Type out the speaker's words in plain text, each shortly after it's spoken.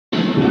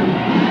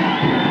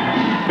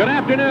Good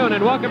afternoon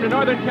and welcome to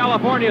Northern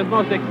California's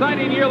most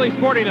exciting yearly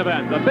sporting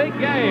event, the big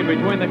game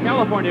between the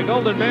California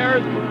Golden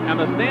Bears and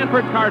the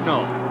Stanford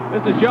Cardinals.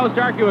 This is Joe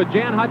Starkey with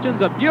Jan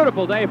Hutchins. A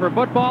beautiful day for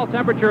football,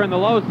 temperature in the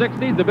low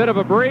 60s, a bit of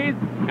a breeze,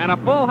 and a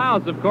full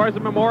house, of course,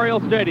 at Memorial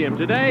Stadium.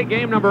 Today,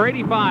 game number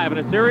 85 in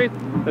a series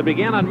that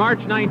began on March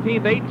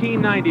 19th,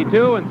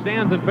 1892, and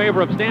stands in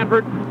favor of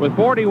Stanford with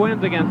 40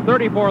 wins against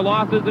 34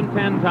 losses and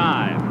 10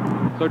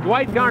 ties. So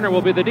Dwight Garner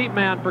will be the deep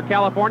man for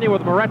California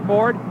with Moret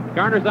Ford.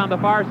 Garner's on the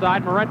far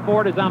side. Moret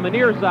Ford is on the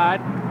near side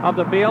of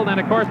the field. And,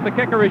 of course, the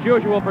kicker, as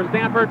usual, for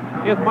Stanford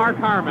is Mark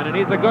Harmon. And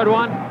he's a good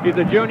one. He's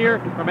a junior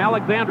from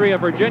Alexandria,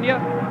 Virginia.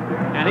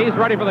 And he's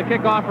ready for the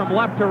kickoff from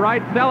left to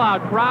right.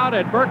 Sellout crowd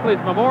at Berkeley's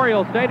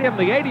Memorial Stadium.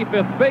 The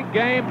 85th big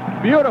game.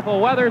 Beautiful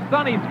weather,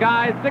 sunny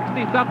skies,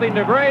 60-something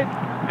degrees.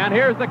 And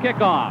here's the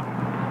kickoff.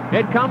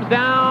 It comes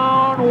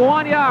down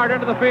 1 yard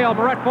into the field.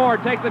 Moret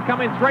Ford takes it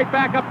coming straight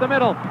back up the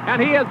middle.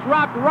 And he is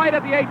dropped right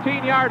at the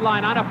 18-yard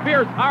line on a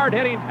fierce,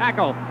 hard-hitting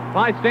tackle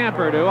by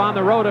Stanford, who on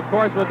the road, of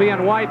course, will be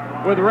in white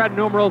with red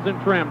numerals in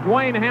trim.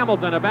 Dwayne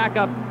Hamilton, a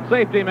backup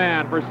safety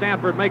man for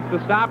Stanford, makes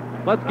the stop.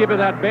 Let's give you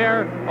that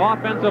Bear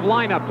offensive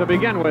lineup to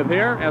begin with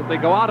here. As they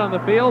go out on the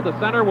field, the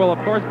center will, of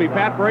course, be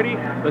Pat Brady,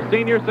 the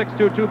senior, 6'2",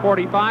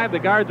 245. The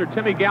guards are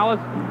Timmy Gallus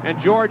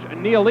and George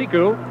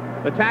Neoliku.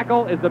 The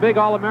tackle is the big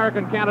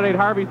All-American candidate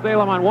Harvey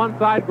Salem on one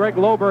side, Greg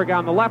Loberg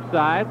on the left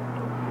side.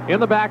 In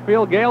the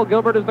backfield, Gail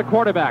Gilbert is the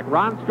quarterback.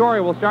 Ron Story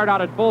will start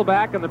out at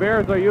fullback, and the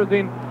Bears are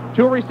using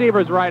two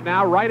receivers right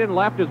now. Right and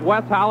left is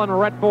Wes Howell and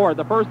Moret Ford.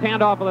 The first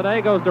handoff of the day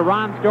goes to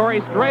Ron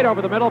Story, straight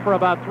over the middle for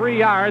about 3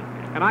 yards,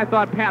 and I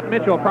thought Pat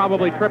Mitchell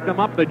probably tripped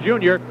him up, the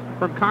junior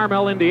from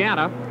Carmel,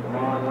 Indiana.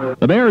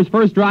 The Bears'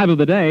 first drive of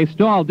the day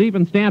stalled deep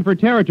in Stanford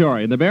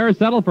territory, and the Bears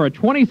settle for a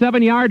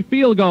 27-yard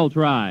field goal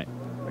try.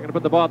 They're going to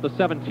put the ball at the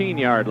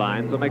 17-yard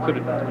line, so it makes it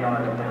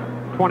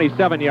a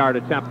 27-yard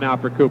attempt now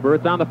for Cooper.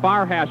 It's on the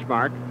far hash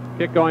mark.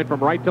 Kick going from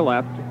right to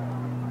left.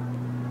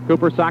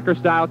 Cooper,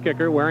 soccer-style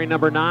kicker, wearing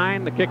number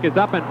 9. The kick is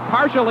up and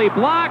partially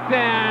blocked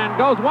and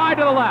goes wide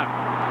to the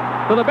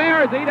left. So the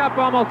Bears eat up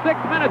almost 6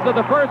 minutes of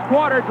the first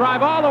quarter,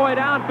 drive all the way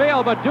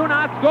downfield, but do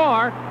not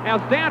score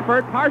as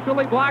Stanford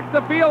partially blocks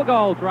the field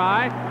goal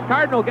try.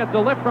 Cardinal gets a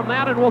lift from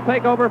that and will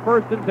take over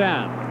 1st and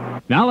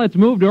 10. Now let's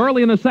move to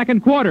early in the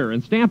second quarter,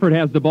 and Stanford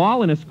has the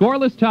ball in a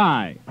scoreless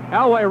tie.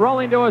 Elway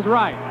rolling to his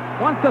right.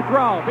 Wants to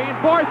throw. Being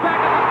forced back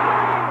at the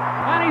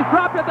 3. And he's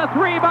dropped at the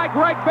 3 by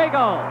Greg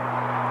Bagel.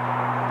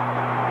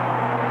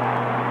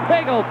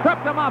 Bagel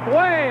tripped him up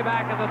way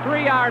back at the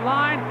 3-yard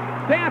line.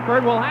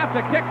 Stanford will have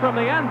to kick from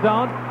the end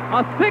zone.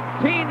 A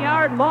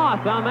 16-yard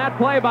loss on that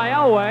play by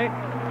Elway,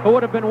 who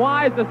would have been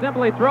wise to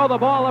simply throw the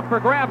ball up for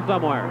grabs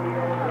somewhere.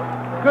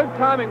 Good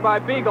timing by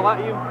Beagle.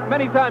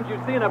 Many times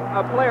you've seen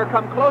a player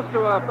come close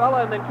to a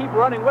fella and then keep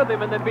running with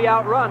him and then be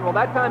outrun. Well,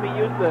 that time he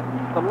used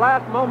the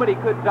last moment he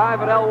could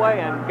dive at Elway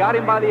and got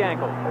him by the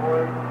ankle.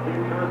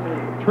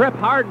 Trip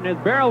Harden is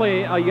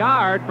barely a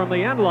yard from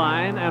the end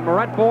line, and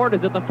Moret Ford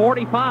is at the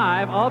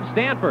 45 of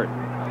Stanford.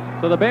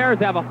 So the Bears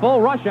have a full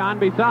rush on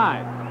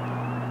beside.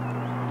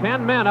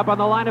 10 men up on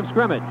the line of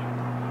scrimmage.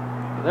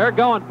 They're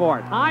going for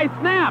it. High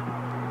snap.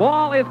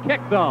 Ball is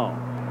kicked, though.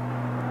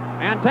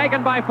 And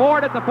taken by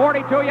Ford at the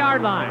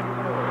 42-yard line.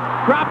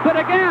 Drops it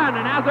again,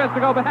 and has to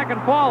go back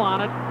and fall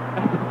on it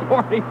at the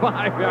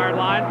 45-yard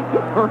line.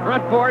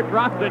 Moret Ford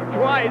dropped it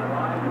twice,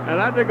 and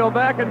had to go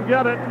back and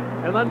get it,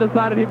 and then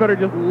decided he better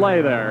just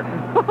lay there.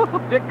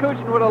 Dick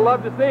Kuchin would have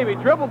loved to see him. He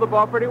dribbled the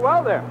ball pretty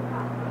well there.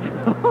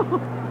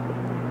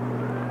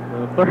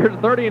 The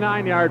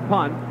 39-yard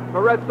punt.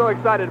 Moret's so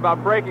excited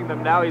about breaking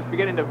them now. He's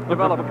beginning to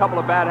develop a couple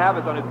of bad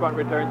habits on his punt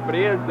returns, but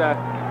he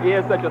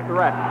is such a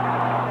threat.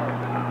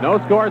 No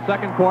score,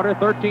 second quarter,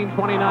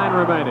 13:29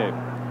 remaining.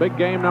 Big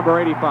game number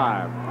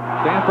 85.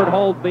 Stanford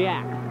holds the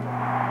axe.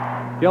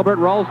 Gilbert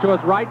rolls to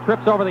his right,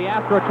 trips over the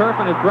AstroTurf,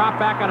 and is dropped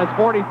back on his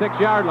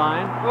 46-yard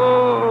line.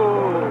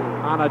 Ooh.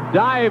 On a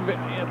dive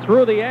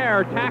through the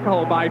air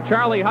tackle by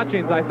Charlie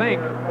Hutchings, I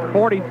think.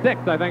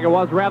 46, I think it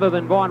was, rather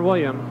than Vaughn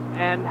Williams.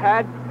 And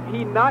had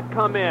he not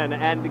come in,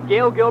 and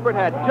Gail Gilbert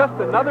had just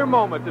another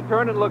moment to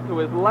turn and look to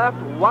his left,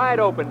 wide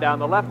open down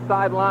the left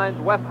sidelines.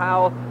 Wes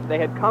Howell, they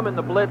had come in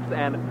the blitz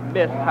and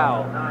missed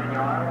Howell.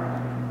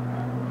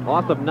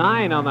 Loss of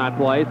 9 on that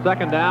play.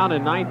 Second down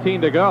and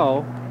 19 to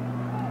go.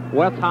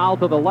 Wes Howell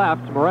to the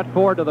left, Moret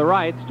Ford to the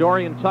right,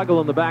 Story and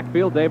Tuggle in the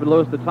backfield, David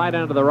Lewis, the tight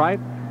end, to the right.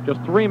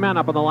 Just 3 men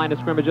up on the line of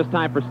scrimmage this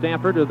time for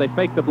Stanford as they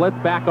fake the blitz,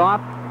 back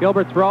off.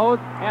 Gilbert throws,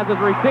 has his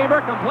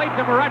receiver, complete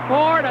to Moret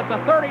Ford at the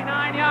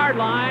 39-yard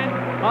line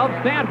of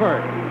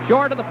Stanford.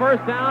 Short of the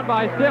first down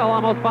by still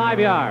almost 5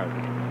 yards.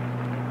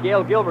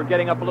 Gail Gilbert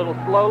getting up a little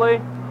slowly,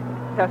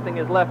 testing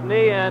his left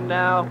knee, and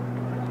now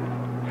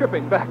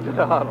tripping back to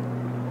the huddle.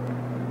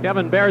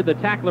 Kevin Baird, the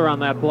tackler on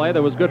that play,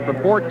 that was good for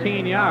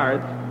 14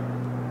 yards.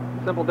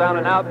 Simple down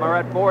and out,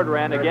 Moret Ford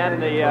ran again.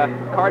 The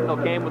Cardinal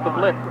came with the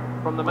blitz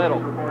from the middle.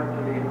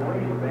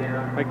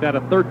 Make that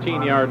a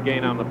 13-yard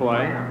gain on the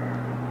play.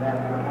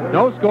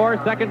 No score,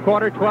 second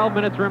quarter, 12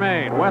 minutes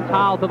remain. Wes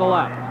Howell to the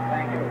left.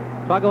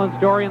 Tuggle and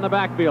Story in the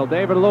backfield.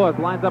 David Lewis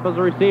lines up as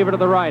a receiver to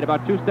the right,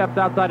 about 2 steps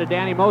outside of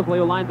Danny Mosley,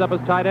 who lines up as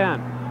tight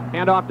end.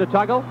 Hand off to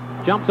Tuggle.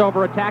 Jumps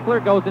over a tackler,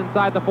 goes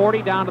inside the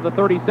 40, down to the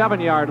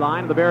 37-yard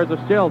line. The Bears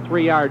are still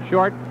 3 yards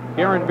short.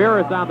 Aaron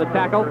Veras on the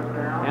tackle,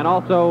 and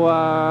also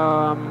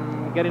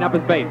getting up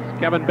his Bates.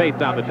 Kevin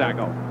Bates on the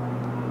tackle.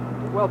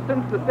 Well,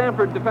 since the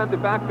Stanford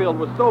defensive backfield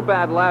was so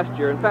bad last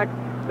year, in fact,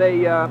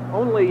 they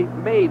only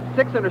made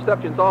 6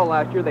 interceptions all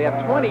last year. They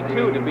have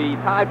 22 to be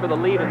tied for the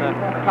lead in the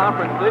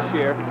conference this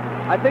year.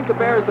 I think the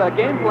Bears'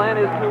 game plan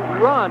is to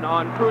run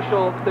on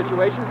crucial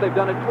situations. They've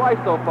done it twice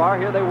so far.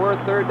 Here they were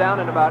 3rd down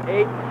and about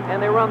 8,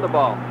 and they run the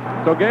ball.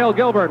 So Gail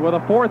Gilbert with a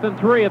 4th and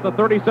 3 at the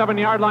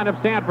 37-yard line of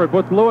Stanford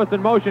puts Lewis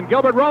in motion.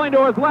 Gilbert rolling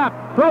to his left,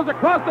 throws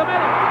across the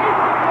middle. He's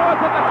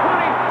Lewis at the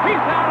 20.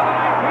 He's down to the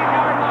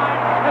 19-yard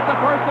line. It's a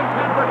 1st and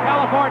 10 for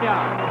California.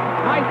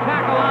 Nice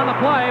tackle on the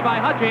play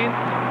by Hutchings,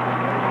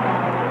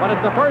 but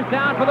it's the 1st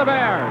down for the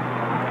Bears.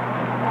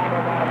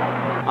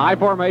 I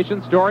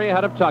formation, Story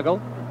ahead of Tuggle.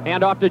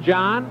 Hand off to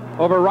John,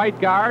 over right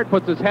guard,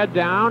 puts his head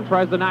down,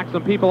 tries to knock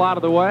some people out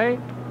of the way,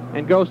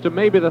 and goes to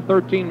maybe the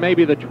 13,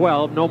 maybe the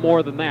 12, no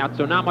more than that,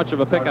 so not much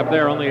of a pickup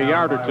there, only a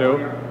yard or 2,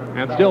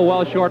 and still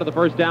well short of the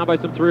 1st down by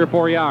some 3 or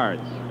 4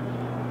 yards.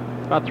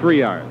 About 3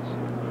 yards.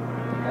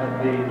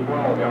 At the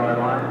 12-yard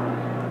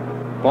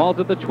line. Ball's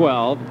at the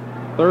 12,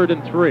 3rd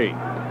and 3.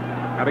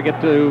 Got to get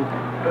to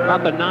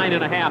about the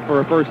 9.5 for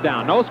a 1st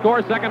down. No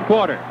score, 2nd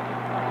quarter.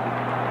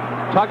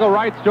 Tuggle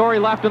right, Story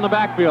left in the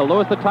backfield.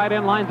 Lewis, the tight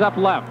end, lines up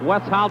left.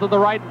 Wes Howell to the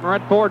right, and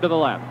Red Ford to the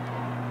left.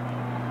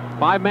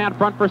 5-man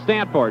front for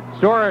Stanford.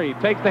 Story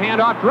takes the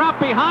handoff, drop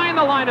behind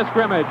the line of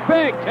scrimmage.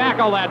 Big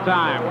tackle that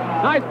time.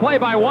 Nice play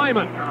by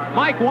Wyman.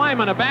 Mike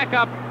Wyman, a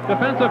backup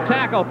defensive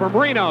tackle from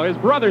Reno. His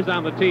brother's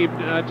on the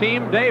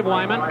team, Dave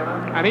Wyman,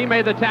 and he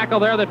made the tackle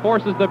there that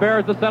forces the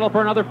Bears to settle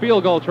for another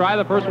field goal try.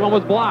 The first one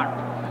was blocked.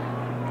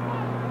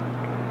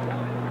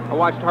 I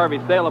watched Harvey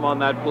Salem on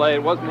that play.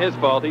 It wasn't his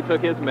fault. He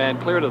took his man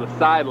clear to the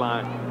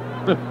sideline.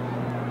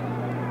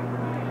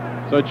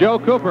 So Joe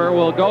Cooper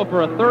will go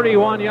for a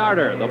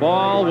 31-yarder. The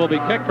ball will be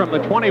kicked from the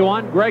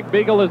 21. Greg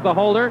Beagle is the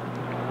holder.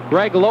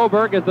 Greg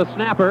Loberg is the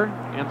snapper,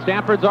 and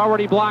Stanford's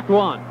already blocked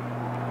one.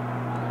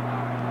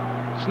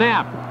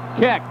 Snap,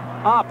 kick,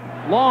 up,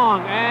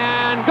 long,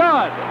 and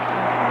good.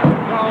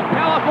 So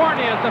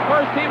California is the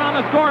first team on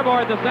the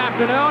scoreboard this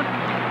afternoon.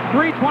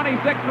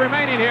 3:26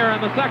 remaining here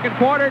in the 2nd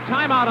quarter.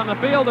 Timeout on the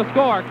field to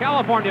score.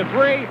 California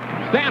 3,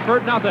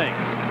 Stanford nothing.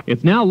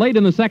 It's now late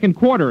in the 2nd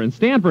quarter, and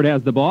Stanford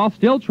has the ball,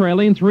 still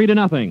trailing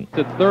 3-0.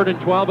 It's 3rd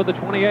and 12 at the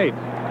 28.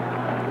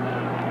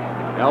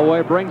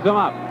 Elway brings them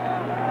up.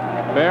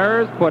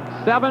 Bears put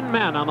 7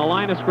 men on the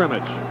line of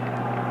scrimmage.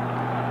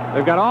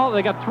 They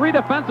got 3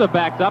 defensive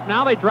backs up.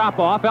 Now they drop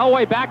off.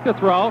 Elway back to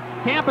throw.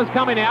 Camp is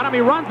coming at him.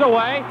 He runs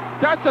away,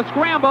 starts to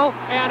scramble,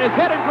 and is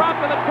hit and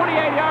dropped to the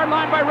 28-yard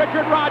line by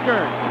Richard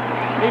Rogers.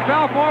 He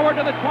fell forward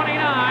to the 29.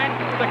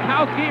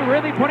 Sikowski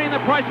really putting the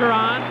pressure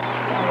on.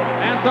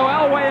 And so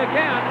Elway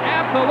again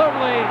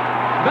absolutely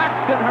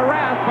vexed and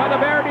harassed by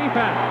the Bear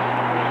defense.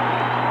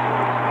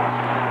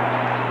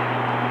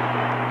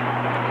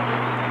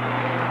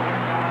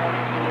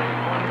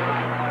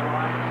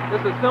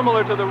 This is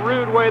similar to the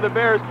rude way the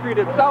Bears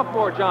treated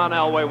sophomore John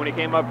Elway when he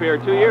came up here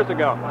 2 years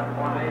ago.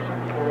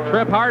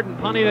 Trip Harden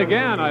punting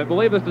again. I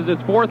believe this is his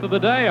 4th of the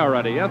day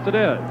already. Yes, it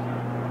is.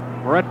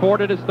 Brett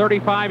Ford at his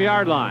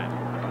 35-yard line.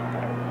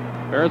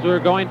 Bears are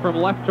going from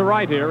left to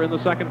right here in the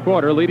 2nd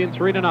quarter, leading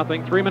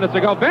 3-0. 3 minutes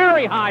ago.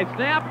 Very high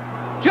snap.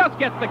 Just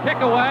gets the kick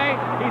away.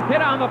 He's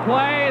hit on the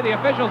play. The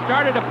official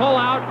started to pull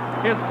out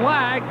his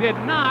flag. Did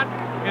not.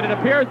 And it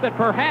appears that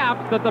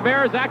perhaps that the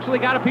Bears actually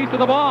got a piece of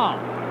the ball.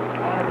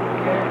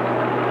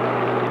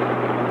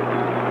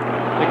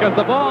 Because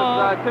the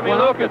ball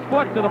went off his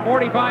foot to the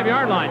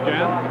 45-yard line, Jan.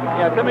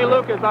 Yeah, Timmy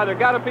Lucas either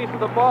got a piece of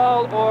the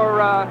ball or,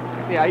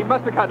 he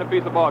must have gotten a piece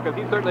of the ball because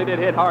he certainly did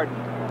hit hard.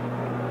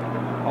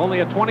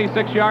 Only a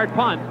 26-yard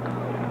punt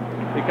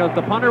because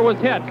the punter was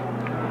hit.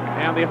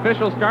 And the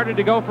official started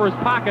to go for his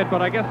pocket,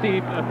 but I guess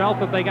he felt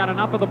that they got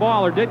enough of the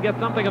ball or did get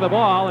something of the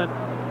ball, and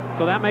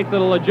so that makes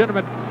it a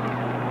legitimate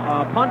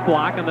punt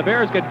block, and the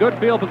Bears get good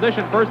field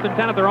position, 1st and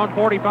 10 at their own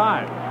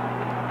 45.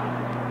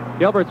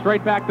 Gilbert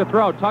straight back to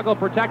throw. Tuggle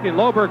protecting.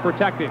 Loberg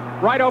protecting.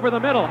 Right over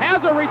the middle.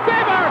 Has a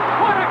receiver.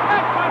 What a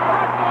catch by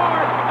Brett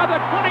Ford at the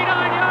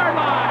 29-yard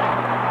line.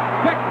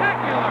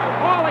 Spectacular.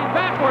 Falling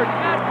backwards.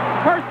 Net.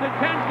 1st and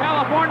 10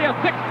 California.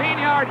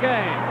 16-yard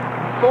gain.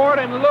 Ford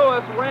and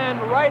Lewis ran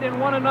right in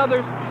one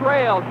another's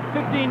trail.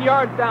 15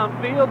 yards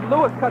downfield.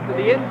 Lewis cut to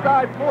the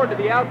inside. Ford to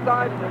the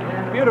outside.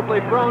 Beautifully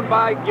thrown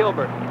by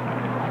Gilbert.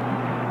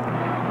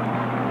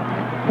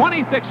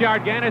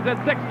 26-yard gain is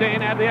at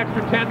 16. Add the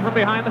extra 10 from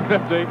behind the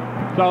 50.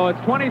 So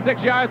it's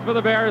 26 yards for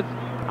the Bears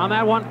on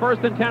that one.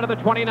 1st and 10 at the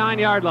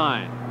 29-yard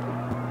line.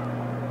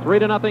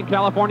 3-0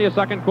 California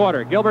 2nd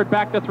quarter. Gilbert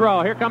back to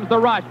throw. Here comes the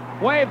rush.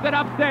 Waves it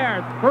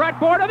upstairs. Brett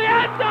Ford to the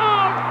end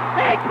zone.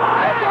 He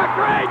caught it. A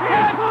great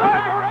catch.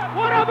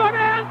 What of an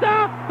end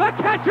zone. The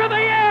catch of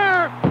the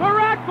year.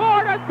 Brett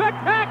Ford, a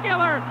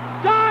spectacular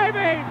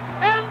diving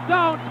end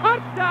zone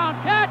touchdown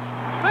catch.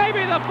 Maybe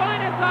the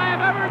finest I have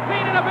ever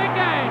seen in a big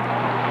game.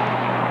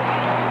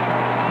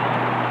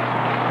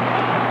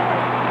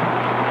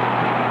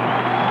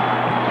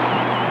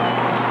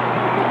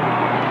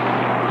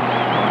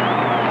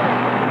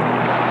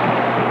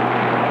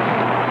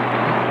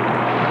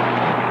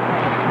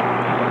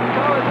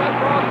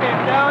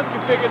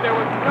 Figured there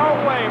was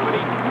no way, but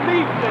he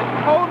leaped and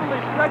totally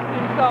stretched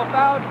himself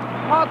out,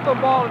 caught the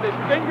ball at his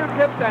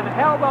fingertips, and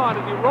held on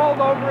as he rolled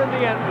over in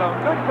the end zone.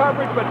 Good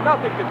coverage, but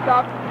nothing could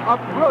stop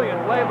a brilliant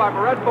play by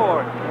Moret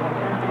Ford.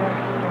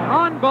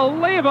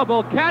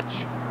 Unbelievable catch.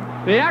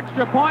 The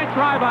extra point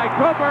try by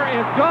Cooper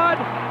is good.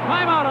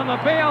 Timeout on the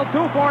field,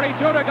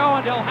 2:42 to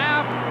go until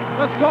half.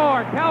 The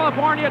score,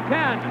 California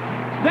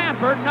 10,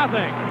 Stanford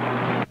nothing.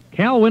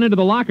 Cal went into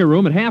the locker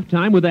room at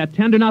halftime with that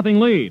 10-0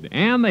 lead,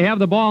 and they have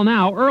the ball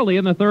now early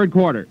in the third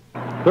quarter.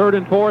 3rd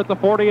and 4 at the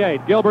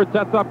 48. Gilbert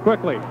sets up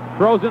quickly,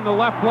 throws in the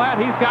left flat.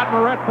 He's got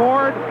Moret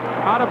Ford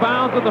out of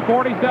bounds at the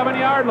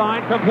 47-yard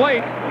line,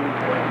 complete.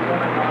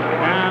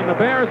 And the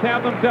Bears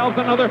have themselves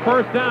another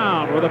first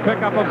down with a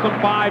pickup of some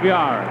 5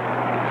 yards.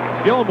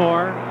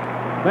 Gilmore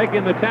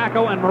making the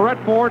tackle, and Moret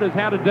Ford has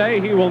had a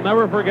day he will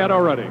never forget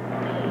already.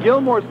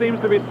 Gilmore seems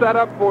to be set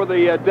up for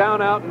the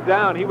down, out, and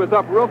down. He was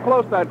up real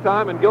close that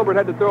time, and Gilbert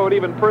had to throw it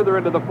even further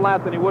into the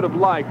flat than he would have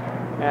liked.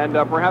 And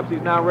perhaps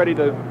he's now ready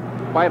to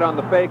bite on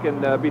the fake and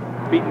be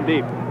beaten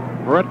deep.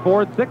 Moret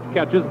Ford, 6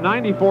 catches,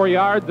 94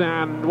 yards,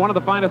 and one of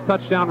the finest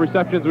touchdown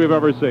receptions we've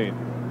ever seen.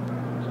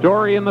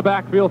 Story in the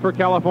backfield for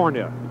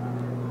California.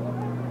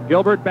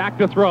 Gilbert back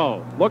to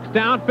throw. Looks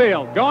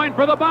downfield. Going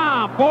for the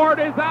bomb. Ford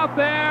is out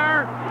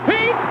there.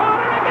 He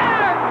caught it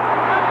again!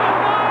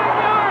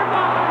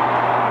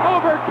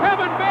 Over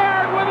Kevin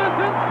Baird with a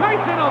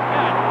sensational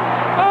catch.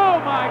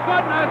 Oh, my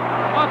goodness,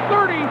 a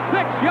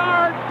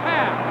 36-yard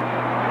pass.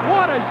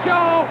 What a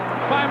show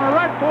by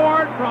Moret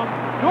Ford from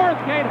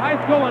Northgate High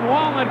School in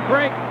Walnut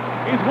Creek.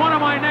 He's one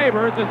of my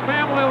neighbors. His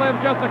family lives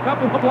just a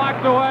couple of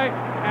blocks away,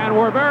 and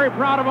we're very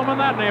proud of him in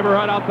that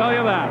neighborhood, I'll tell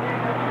you that.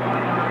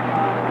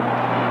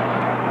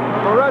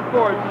 Moret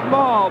Ford,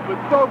 small but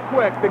so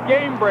quick, the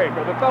game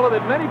breaker, the fellow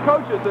that many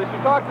coaches, as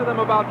you talk to them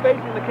about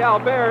facing the Cal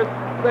Bears,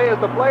 say is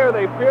the player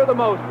they fear the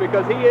most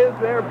because he is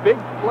their big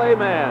play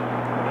man.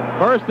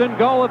 1st and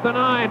goal at the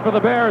 9 for the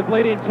Bears,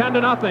 leading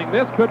 10-0.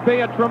 This could be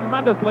a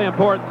tremendously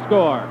important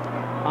score.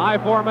 I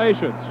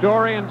formation,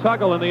 Story and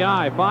Tuggle in the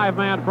I.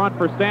 5-man front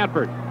for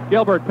Stanford.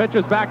 Gilbert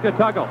pitches back to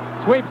Tuggle,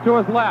 sweeps to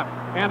his left,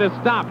 and is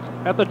stopped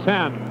at the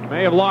 10.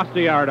 May have lost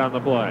a yard on the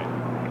play.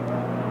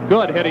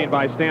 Good hitting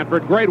by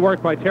Stanford. Great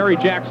work by Terry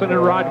Jackson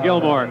and Rod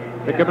Gilmore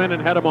to come in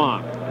and head him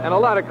off. And a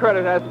lot of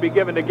credit has to be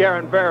given to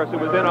Garen Ferris, who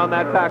was in on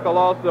that tackle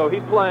also.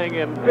 He's playing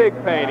in big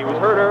pain. He was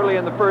hurt early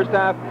in the first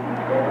half.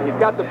 He's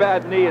got the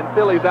bad knee, and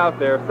Philly's out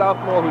there.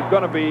 Sophomore who's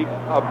going to be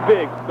a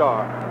big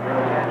star.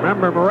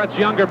 Remember, Moret's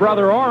younger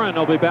brother, Orrin,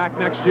 will be back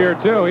next year,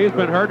 too. He's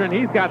been hurt, and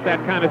he's got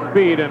that kind of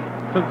speed and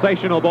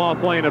sensational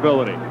ball-playing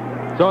ability.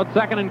 So it's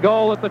 2nd and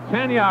goal at the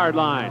 10-yard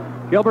line.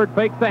 Gilbert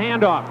fakes the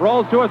handoff,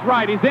 rolls to his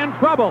right. He's in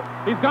trouble.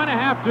 He's going to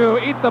have to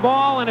eat the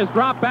ball and is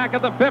dropped back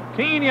at the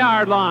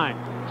 15-yard line.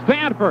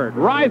 Stanford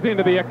rising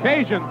to the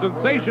occasion.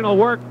 Sensational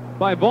work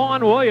by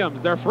Vaughn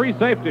Williams, their free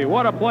safety.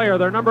 What a player,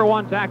 their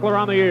 #1 tackler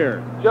on the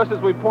year. Just as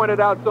we pointed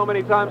out so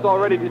many times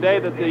already today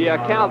that the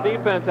Cal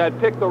defense had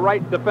picked the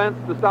right defense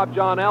to stop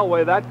John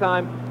Elway. That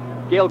time,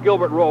 Gail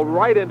Gilbert rolled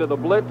right into the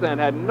blitz and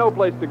had no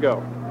place to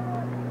go.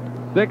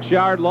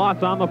 6-yard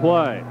loss on the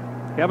play.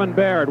 Kevin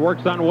Baird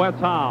works on Wes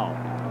Howell.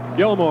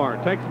 Gilmore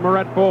takes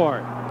Moret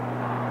Ford.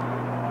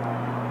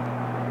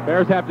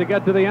 Bears have to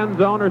get to the end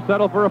zone or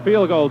settle for a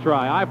field goal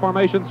try. I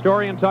formation,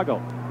 Story and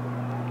Tuggle.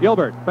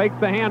 Gilbert fakes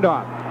the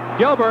handoff.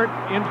 Gilbert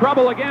in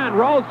trouble again,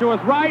 rolls to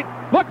his right,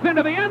 looks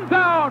into the end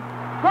zone.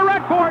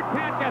 Moret Ford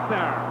can't get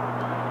there.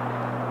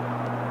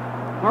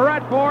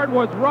 Moret Ford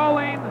was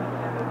rolling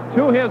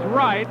to his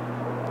right.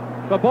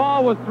 The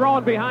ball was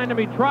thrown behind him.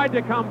 He tried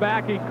to come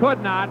back. He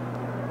could not.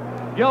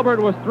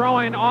 Gilbert was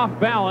throwing off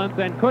balance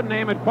and couldn't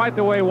aim it quite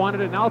the way he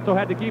wanted it, and also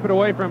had to keep it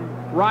away from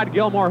Rod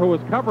Gilmore, who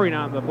was covering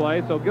on the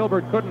play, so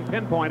Gilbert couldn't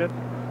pinpoint it.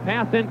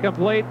 Pass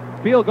incomplete.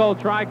 Field goal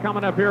try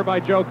coming up here by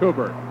Joe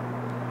Cooper.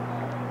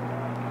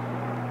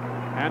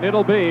 And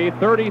it'll be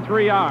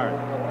 33 yards.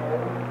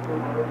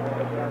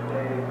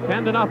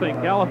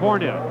 10-0,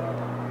 California.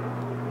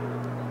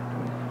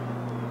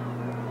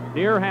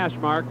 Near hash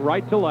mark,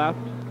 right to left.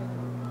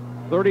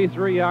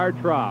 33-yard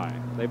try.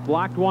 They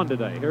blocked one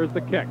today. Here's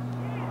the kick.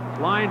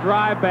 Line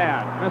drive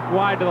bad. Missed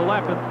wide to the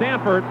left, and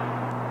Stanford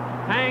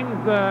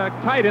hangs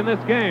tight in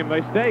this game.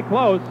 They stay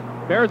close.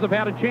 Bears have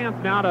had a chance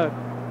now to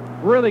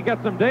really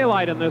get some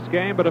daylight in this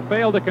game, but have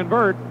failed to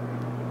convert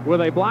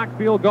with a blocked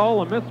field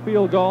goal, a missed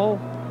field goal.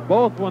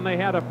 Both when they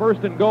had a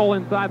 1st and goal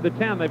inside the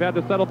 10, they've had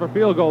to settle for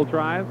field goal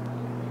tries.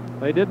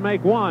 They did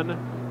make one.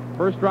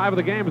 First drive of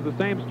the game is the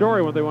same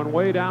story when they went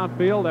way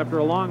downfield after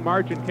a long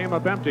march and came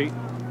up empty.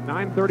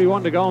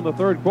 9:31 to go in the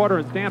third quarter,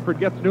 and Stanford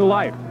gets new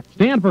life.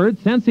 Stanford,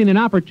 sensing an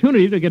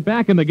opportunity to get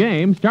back in the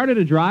game, started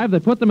a drive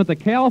that put them at the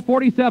Cal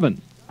 47.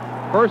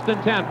 1st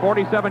and 10,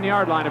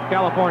 47-yard line of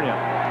California.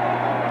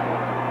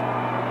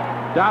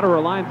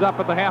 Dotterer lines up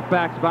at the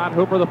halfback spot.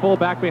 Hooper, the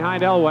fullback,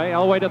 behind Elway.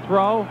 Elway to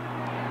throw.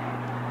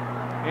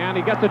 And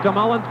he gets it to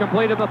Mullins,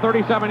 complete at the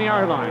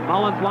 37-yard line.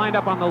 Mullins lined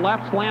up on the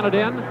left, slanted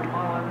in.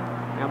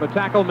 And the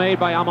tackle made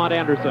by Ahmad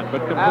Anderson.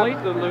 But complete.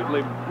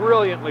 Absolutely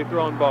brilliantly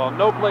thrown ball.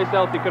 No place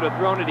else he could have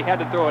thrown it. He had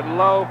to throw it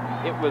low.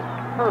 It was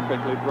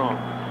perfectly thrown.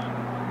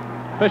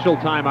 Official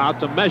timeout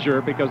to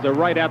measure because they're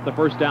right at the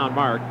first down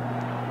mark.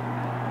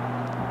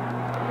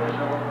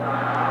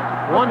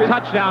 One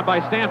touchdown by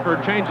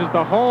Stanford changes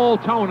the whole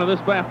tone of this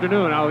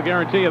afternoon. I'll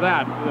guarantee you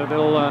that.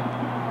 They'll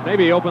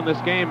maybe open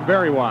this game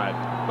very wide.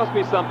 Must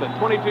be something.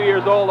 22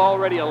 years old,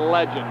 already a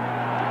legend.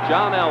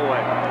 John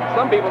Elway.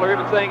 Some people are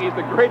even saying he's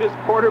the greatest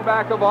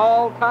quarterback of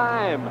all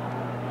time.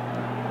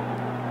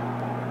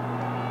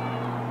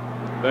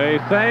 They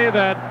say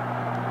that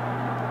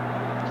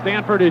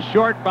Stanford is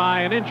short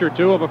by an inch or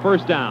two of a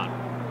first down.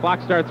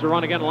 Clock starts to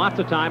run again. Lots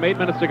of time. 8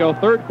 minutes to go,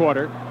 third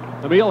quarter.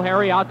 Emil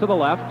Harry out to the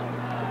left.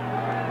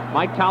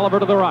 Mike Tolliver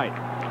to the right.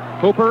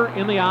 Hooper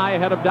in the eye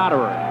ahead of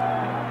Dotterer.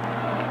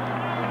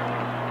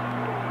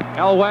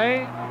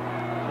 Elway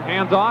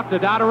hands off to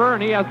Dotterer,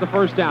 and he has the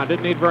first down.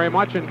 Didn't need very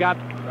much and got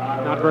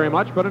not very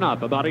much, but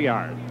enough, about a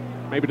yard.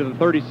 Maybe to the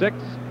 36,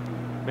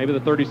 maybe the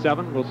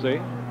 37, we'll see.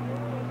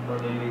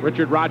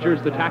 Richard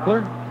Rogers, the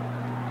tackler.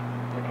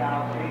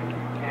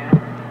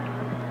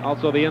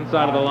 Also the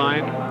inside of the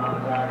line.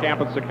 Camp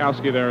and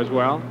Sikowski there as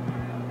well.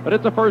 But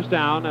it's a first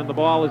down, and the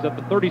ball is at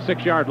the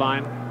 36-yard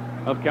line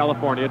of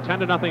California.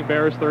 10-0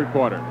 Bears, third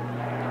quarter.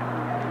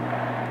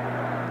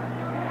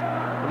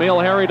 Emil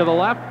Harry to the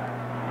left.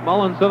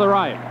 Mullins to the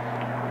right.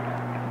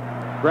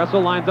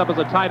 Gressel lines up as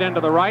a tight end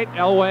to the right.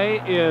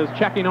 Elway is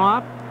checking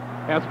off.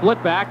 Has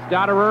split backs,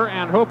 Dotterer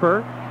and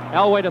Hooper.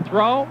 Elway to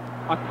throw.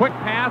 A quick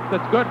pass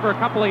that's good for a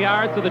couple of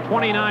yards to the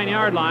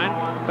 29-yard line.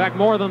 In fact,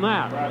 more than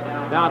that.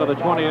 Down to the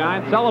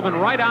 29. Sullivan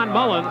right on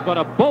Mullins, but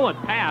a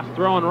bullet pass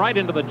thrown right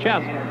into the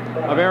chest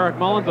of Eric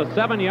Mullins. A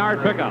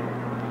 7-yard pickup.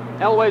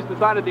 Elway's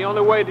decided the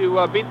only way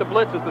to beat the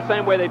blitz is the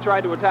same way they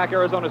tried to attack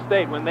Arizona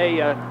State when they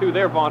threw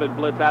their vaunted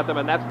blitz at them,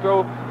 and that's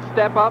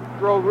step up,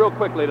 throw real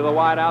quickly to the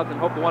wide outs, and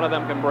hope that one of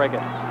them can break it.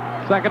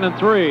 2nd and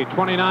 3,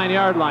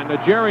 29-yard line.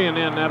 Nigerian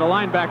in at a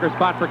linebacker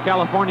spot for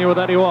California with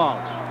Eddie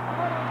Walsh.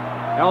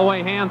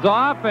 Elway hands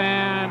off,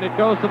 and it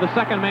goes to the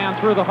second man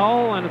through the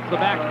hole, and it's the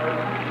back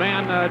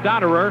man,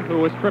 Dotterer, who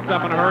was tripped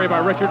up in a hurry by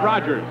Richard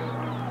Rogers.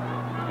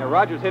 Yeah,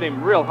 Rogers hit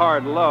him real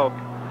hard low.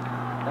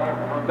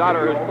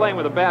 Dotterer was playing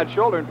with a bad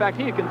shoulder. In fact,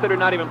 he had considered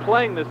not even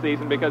playing this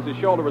season because his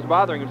shoulder was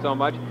bothering him so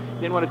much.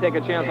 Didn't want to take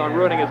a chance on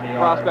ruining his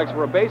prospects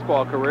for a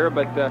baseball career,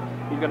 but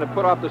he's going to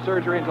put off the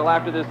surgery until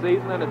after this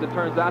season, and as it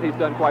turns out, he's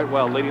done quite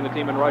well, leading the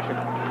team in rushing.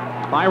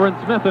 Byron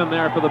Smith in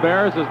there for the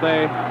Bears as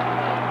they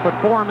put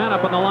 4 men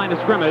up on the line of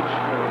scrimmage.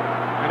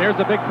 And here's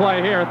a big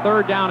play here,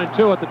 3rd down and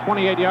 2 at the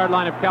 28-yard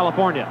line of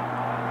California.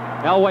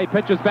 Elway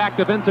pitches back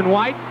to Vincent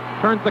White,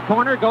 turns the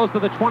corner, goes to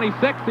the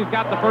 26. He's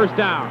got the first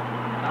down.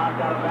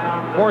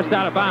 Forced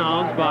out of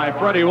bounds by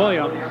Freddie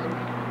Williams.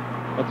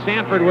 But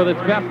Stanford with its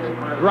best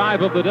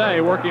drive of the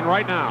day working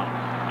right now.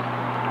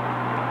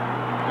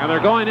 And they're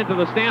going into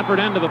the Stanford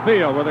end of the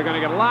field where they're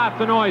going to get lots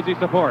of noisy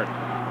support.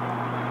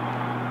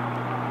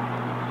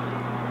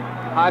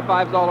 High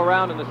fives all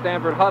around in the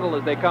Stanford huddle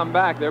as they come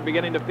back. They're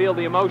beginning to feel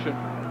the emotion.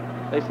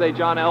 They say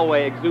John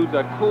Elway exudes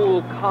a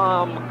cool,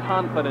 calm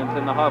confidence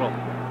in the huddle.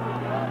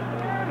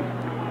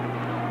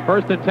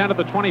 1st and 10 at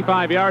the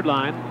 25-yard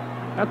line.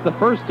 That's the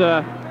first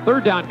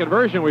 3rd down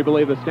conversion we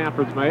believe that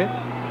Stanford's made.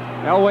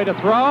 Elway to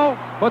throw,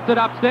 puts it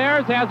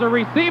upstairs, has a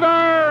receiver,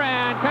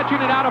 and catching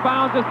it out of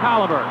bounds is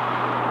Tolliver.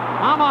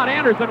 Ahmad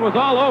Anderson was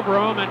all over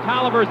him, and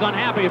Tolliver's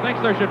unhappy. He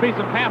thinks there should be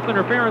some pass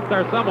interference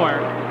there somewhere.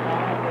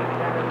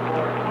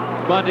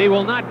 But he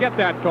will not get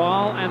that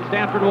call, and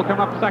Stanford will come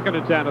up 2nd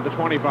and 10 at the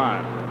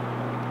 25.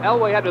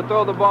 Elway had to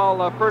throw the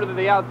ball further to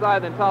the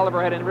outside than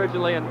Tolliver had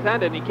originally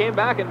intended, and he came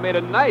back and made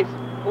a nice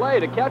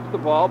play to catch the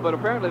ball, but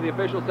apparently the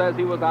official says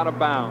he was out of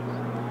bounds.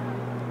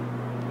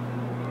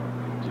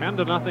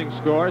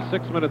 10-0 score,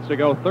 6 minutes to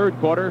go, third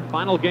quarter,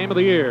 final game of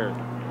the year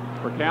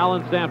for Cal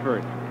and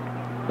Stanford.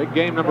 Big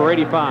game number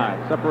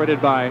 85,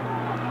 separated by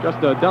just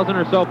a dozen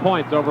or so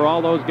points over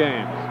all those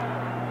games.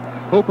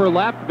 Hooper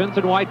left,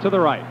 Vincent White to the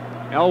right.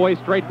 Elway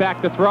straight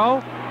back to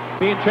throw,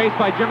 being chased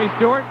by Jimmy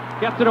Stewart,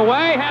 gets it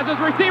away, has his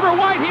receiver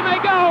White, he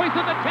may go, he's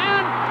at the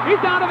 10,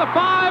 he's down to the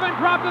 5 and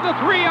dropped to the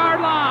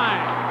 3-yard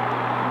line.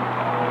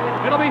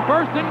 It'll be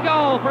 1st and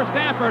goal for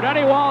Stanford.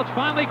 Eddie Walsh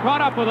finally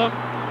caught up with him,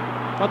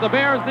 but the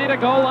Bears need a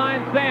goal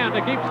line stand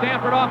to keep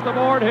Stanford off the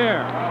board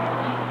here.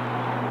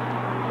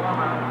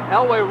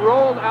 Elway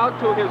rolled out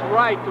to his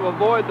right to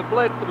avoid the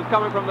blitz that was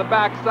coming from the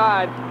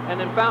backside, and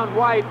then found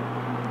White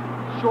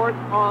short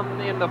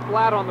in the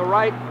flat on the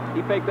right.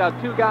 He faked out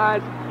 2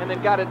 guys and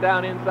then got it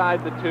down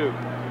inside the 2.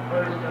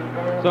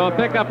 So a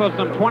pickup of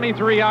some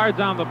 23 yards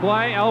on the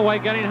play.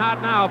 Elway getting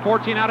hot now,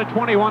 14 out of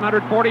 20,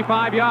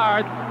 145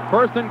 yards.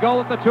 1st and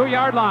goal at the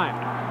 2-yard line.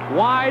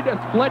 Wide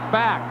split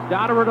back.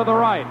 Dotterer to the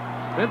right.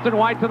 Vincent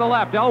White to the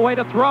left. Elway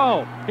to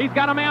throw. He's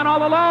got a man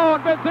all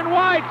alone. Vincent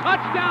White.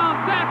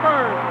 Touchdown,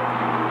 Stanford.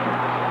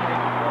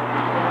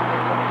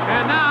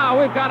 And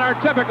we've got our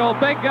typical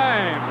big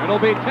game. It'll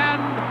be 10,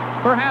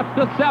 perhaps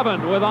to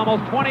 7, with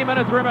almost 20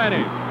 minutes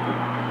remaining.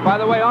 By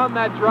the way, on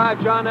that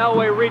drive, John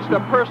Elway reached a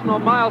personal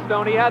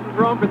milestone. He hadn't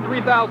thrown for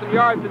 3,000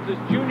 yards since his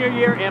junior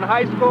year in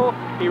high school.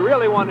 He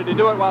really wanted to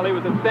do it while he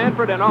was at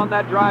Stanford, and on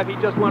that drive, he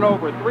just went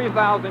over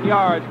 3,000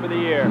 yards for the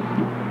year.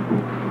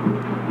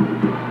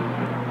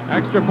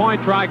 Extra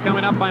point try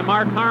coming up by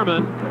Mark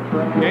Harmon.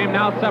 Game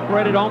now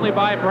separated only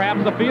by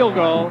perhaps a field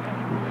goal.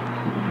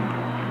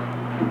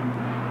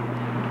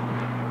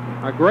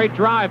 A great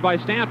drive by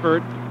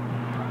Stanford.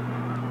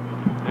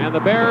 And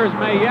the Bears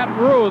may yet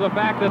rue the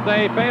fact that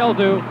they failed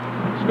to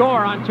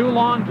score on 2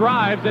 long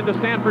drives into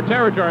Stanford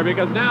territory,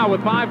 because now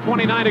with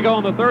 5:29 to go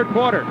in the third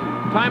quarter,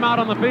 timeout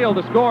on the field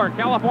to score.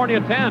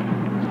 California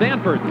 10,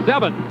 Stanford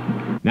 7.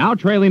 Now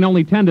trailing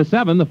only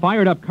 10-7, the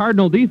fired-up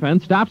Cardinal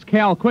defense stops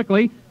Cal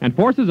quickly and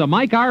forces a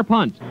Mike R.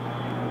 punt.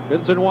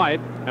 Vincent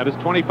White at his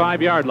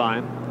 25-yard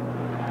line.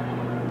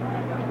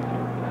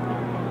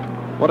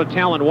 What a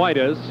talent White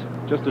is.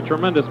 Just a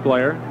tremendous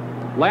player.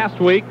 Last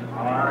week,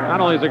 not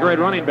only is a great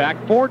running back,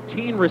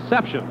 14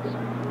 receptions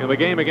in the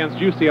game against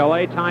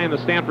UCLA, tying the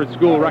Stanford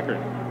school record.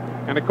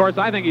 And, of course,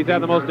 I think he's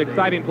had the most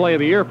exciting play of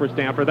the year for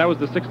Stanford. That was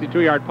the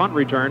 62-yard punt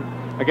return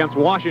against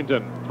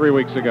Washington 3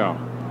 weeks ago.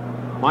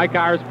 Mike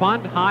R's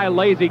punt, high,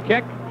 lazy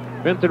kick.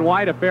 Vincent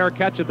White, a fair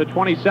catch at the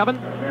 27.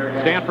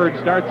 Stanford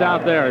starts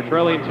out there,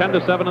 trailing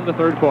 10-7 in the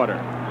third quarter.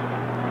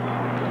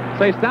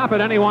 Say, stop at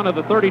any one of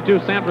the 32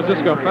 San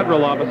Francisco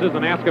federal offices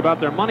and ask about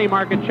their money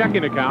market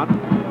checking account.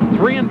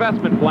 3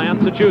 investment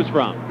plans to choose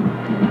from.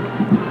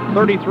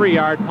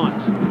 33-yard punt.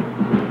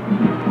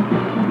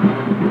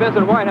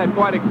 Vincent White had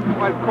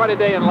quite a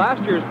day in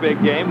last year's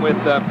big game with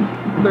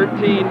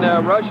 13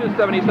 rushes,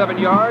 77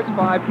 yards,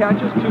 5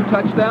 catches, 2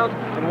 touchdowns,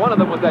 and one of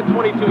them was that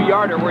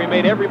 22-yarder where he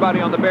made everybody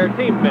on the Bear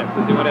team miss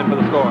as he went in for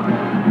the score.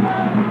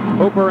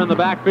 Hooper in the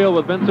backfield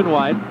with Vincent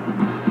White.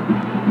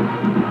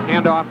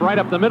 Handoff right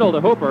up the middle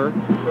to Hooper,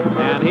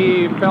 and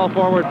he fell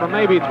forward for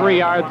maybe 3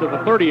 yards at the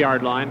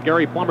 30-yard line.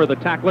 Gary Plummer, the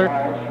tackler,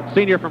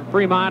 senior from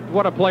Fremont.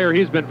 What a player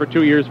he's been for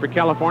 2 years for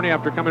California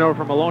after coming over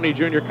from Maloney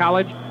Junior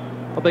College.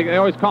 Well, they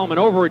always call him an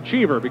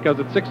overachiever because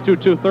at 6'2",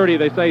 230,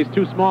 they say he's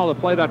too small to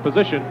play that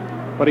position.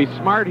 But he's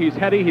smart, he's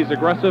heady, he's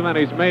aggressive, and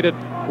he's made it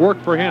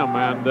work for him.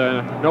 And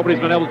nobody's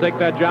been able to take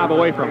that job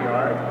away from him.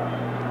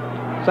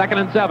 2nd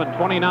and 7,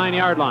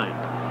 29-yard line.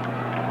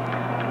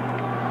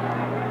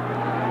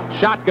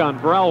 Shotgun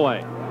for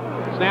Elway.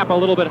 Snap a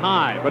little bit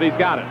high, but he's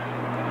got it.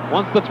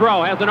 Wants to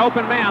throw, has an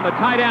open man, the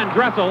tight end,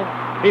 Dressel.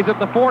 He's at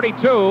the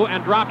 42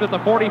 and dropped at the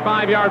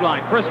 45-yard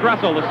line. Chris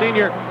Dressel, the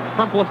senior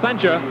from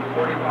Placentia,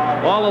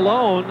 all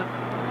alone,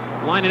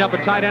 lining up a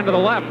tight end to the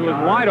left, who is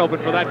wide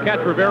open for that catch.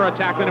 Rivera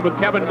tackling him with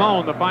Kevin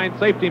Moan, the fine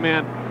safety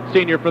man,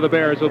 senior for the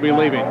Bears, who'll be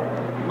leaving.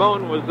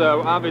 Moan was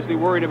obviously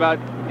worried about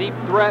deep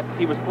threat.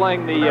 He was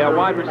playing the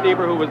wide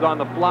receiver who was on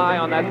the fly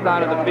on that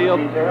side of the field,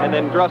 and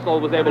then Dressel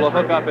was able to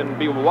hook up and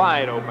be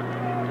wide open.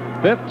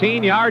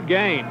 15-yard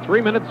gain,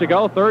 3 minutes to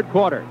go, third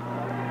quarter.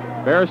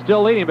 Bears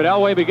still leading, but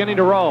Elway beginning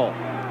to roll.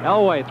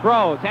 Elway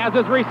throws, has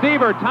his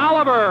receiver,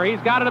 Tolliver.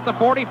 He's got it at the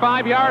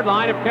 45-yard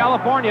line of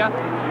California.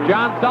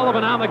 John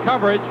Sullivan on the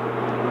coverage.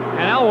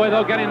 And Elway,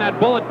 though, getting that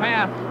bullet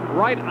pass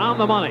right on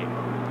the money.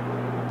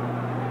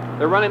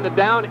 They're running the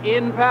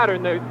down-in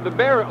pattern. The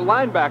Bear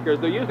linebackers,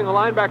 they're using the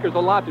linebackers a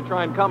lot to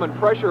try and come and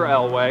pressure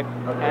Elway.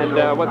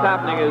 And what's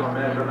happening is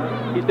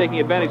he's taking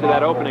advantage of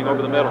that opening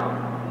over the middle.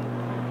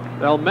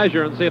 They'll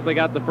measure and see if they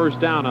got the first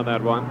down on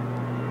that one.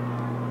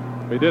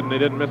 They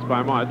didn't miss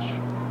by much.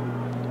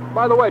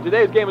 By the way,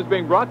 today's game is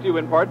being brought to you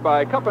in part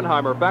by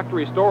Kuppenheimer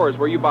Factory Stores,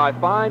 where you buy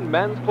fine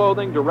men's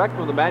clothing direct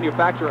from the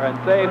manufacturer and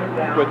save,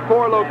 with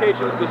 4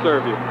 locations to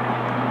serve you.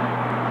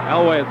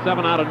 Elway at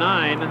 7 out of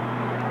 9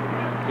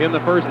 in the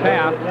first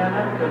half.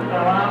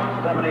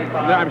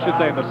 I should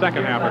say in the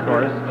second half, of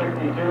course.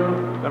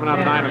 7 out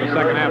of 9 in the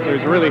second half, so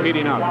he's really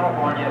heating up.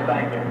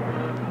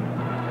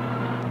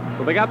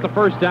 So they got the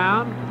first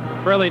down,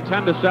 trailing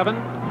 10-7.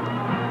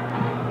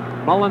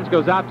 Mullins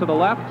goes out to the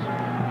left.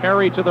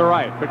 Harry to the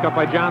right, picked up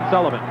by John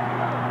Sullivan.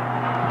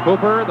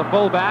 Hooper, the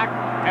fullback,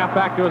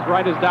 halfback to his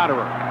right is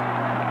Dotterer.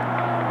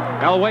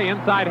 Elway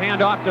inside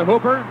handoff to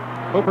Hooper.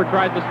 Hooper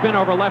tries to spin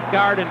over left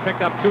guard and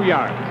picked up 2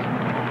 yards.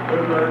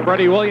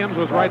 Freddie Williams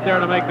was right there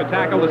to make the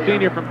tackle, the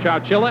senior from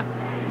Chowchilla.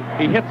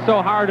 He hits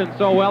so hard and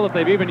so well that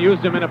they've even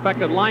used him in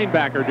effect at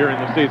linebacker during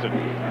the season.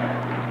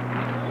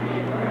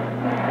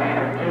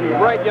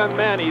 Bright young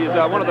man. He's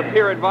one of the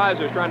peer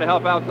advisors trying to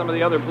help out some of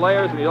the other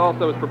players, and he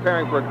also is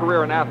preparing for a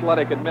career in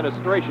athletic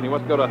administration. He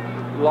wants to go to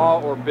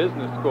law or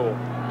business school.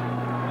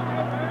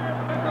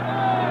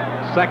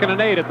 2nd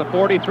and 8 at the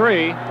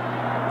 43.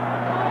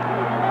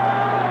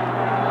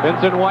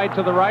 Vincent White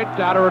to the right,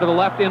 Dotterer to the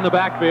left in the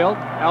backfield.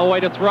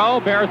 Elway to throw,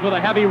 Bears with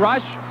a heavy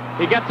rush.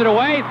 He gets it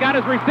away, he's got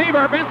his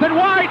receiver, Vincent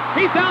White.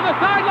 He's down the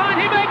sideline,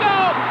 he may go.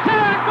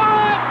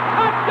 10-5,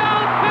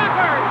 touchdown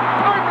Packers.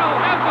 Cardinal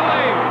has the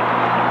lead.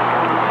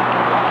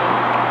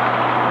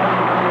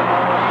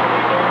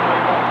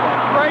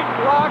 Great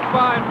block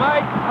by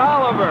Mike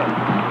Tolliver.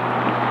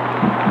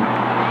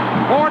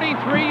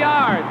 43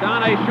 yards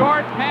on a short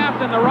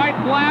in the right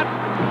flat.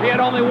 He had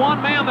only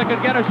one man that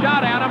could get a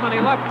shot at him, and he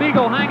left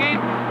Beagle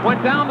hanging,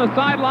 went down the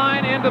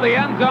sideline into the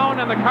end zone,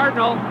 and the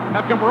Cardinals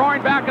have come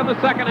roaring back in the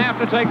second half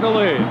to take the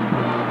lead.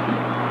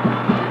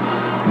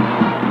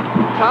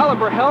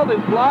 Tolliver held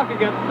his block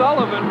against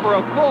Sullivan for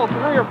a full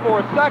 3 or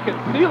 4 seconds,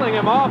 sealing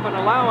him off and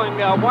allowing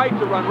White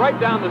to run right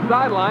down the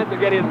sideline to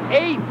get his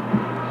 8th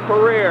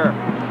career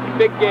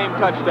big game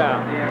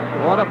touchdown.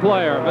 What a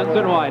player,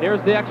 Vincent White.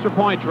 Here's the extra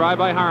point try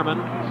by Harmon.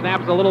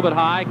 Snaps a little bit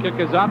high, kick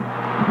is up.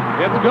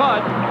 It's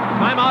good.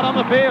 Timeout on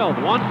the field.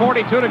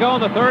 1:42 to go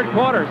in the third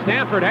quarter.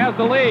 Stanford has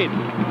the lead.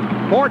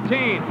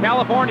 14,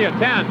 California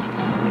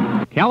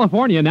 10.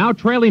 California, now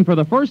trailing for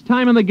the first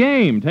time in the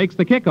game, takes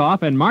the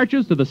kickoff and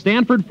marches to the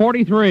Stanford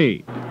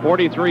 43.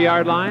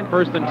 43-yard line,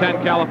 1st and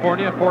 10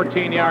 California,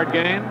 14-yard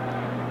gain.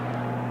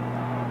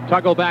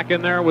 Tuggle back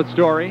in there with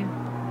Story.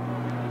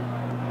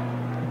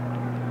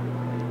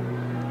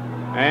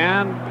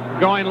 And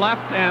going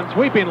left and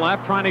sweeping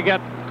left, trying to get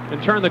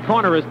and turn the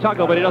corner is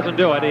Tuggle, but he doesn't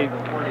do it. He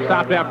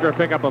stopped after a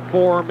pickup of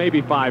 4, maybe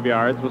 5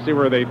 yards. We'll see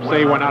where they say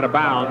he went out of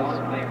bounds.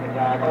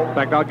 In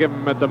fact, I'll give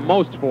him at the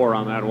most 4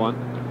 on that one.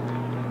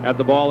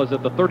 The ball is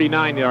at the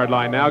 39-yard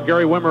line now.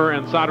 Gary Wimmer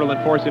and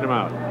Soderlund forcing him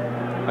out.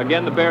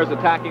 Again, the Bears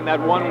attacking that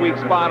one weak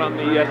spot on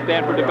the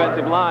Stanford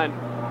defensive line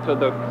to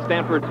the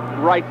Stanford's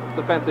right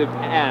defensive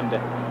end.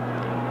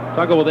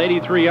 Tuggle with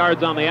 83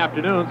 yards on the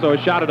afternoon, so a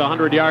shot at a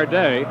 100-yard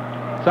day.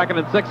 2nd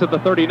and 6 at the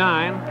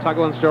 39.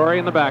 Tuggle and Story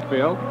in the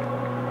backfield.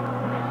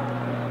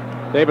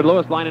 David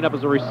Lewis lining up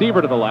as a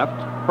receiver to the left.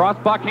 Cross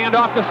buck,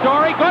 handoff to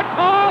Story. Good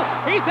call.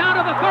 He's down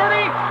to the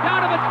 30,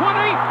 down to the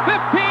 20,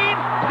 15,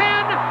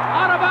 10,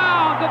 out of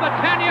bounds at the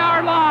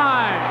 10-yard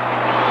line.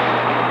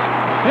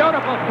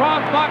 Beautiful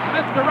cross buck,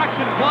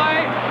 misdirection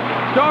play.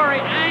 Story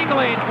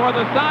angling for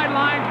the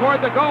sideline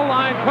toward the goal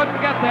line.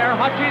 Couldn't get there.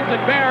 Hutchins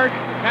and Baird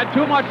had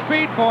too much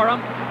speed for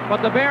him.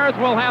 But the Bears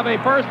will have a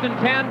 1st and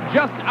 10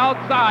 just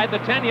outside the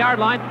 10-yard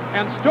line.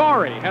 And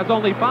Story has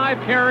only 5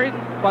 carries,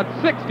 but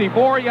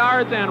 64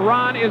 yards, and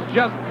Ron is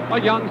just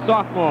a young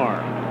sophomore.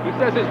 He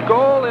says his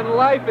goal in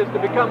life is to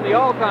become the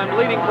all-time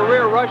leading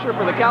career rusher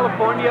for the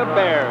California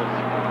Bears.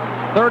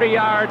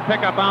 30-yard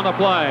pickup on the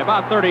play,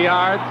 about 30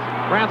 yards.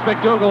 Rance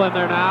McDougal in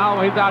there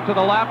now. He's out to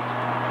the left.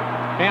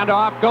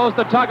 Handoff goes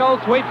to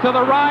Tuggle, sweeps to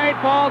the right,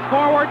 falls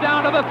forward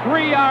down to the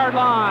 3-yard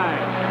line.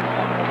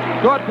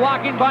 Good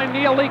blocking by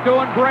Neil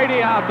Liku and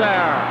Brady out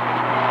there.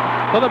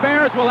 So the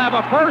Bears will have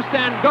a 1st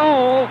and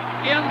goal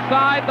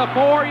inside the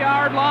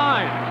 4-yard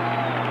line.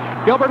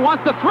 Gilbert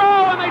wants to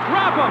throw, and they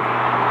drop him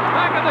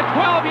back at the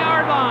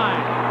 12-yard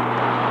line.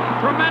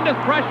 Tremendous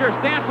pressure.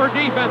 Stanford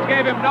defense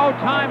gave him no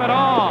time at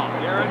all.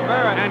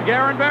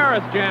 Garen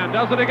Barris, Jan,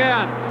 does it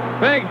again.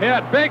 Big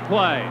hit, big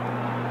play.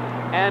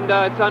 And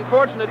it's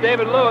unfortunate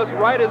David Lewis,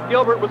 right as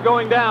Gilbert was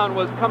going down,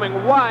 was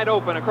coming wide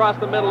open across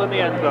the middle in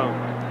the end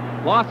zone.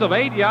 Loss of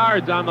 8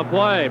 yards on the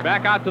play.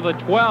 Back out to the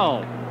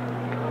 12.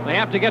 They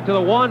have to get to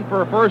the 1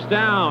 for a 1st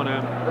down.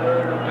 And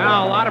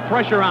now a lot of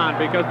pressure on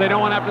because they don't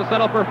want to have to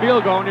settle for a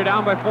field goal when you're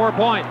down by 4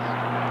 points.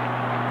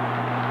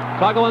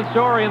 Tuggle and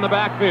Story in the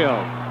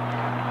backfield.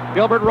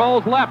 Gilbert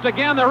rolls left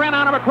again. They're in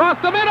on him across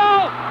the middle.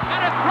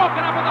 And it's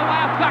broken up at the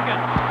last second.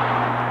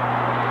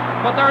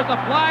 But there's a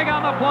flag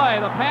on the play.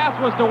 The pass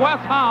was to Wes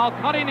Howell,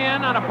 cutting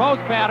in on a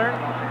post pattern.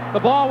 The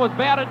ball was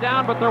batted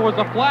down, but there was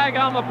a flag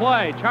on the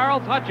play.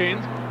 Charles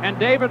Hutchins and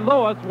David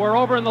Lewis were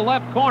over in the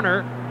left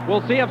corner.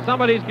 We'll see if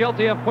somebody's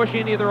guilty of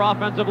pushing either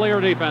offensively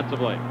or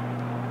defensively.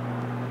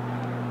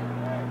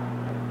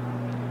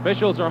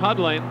 Officials are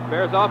huddling.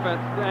 Bears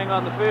offense staying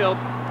on the field.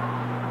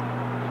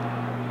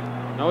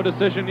 No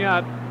decision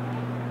yet.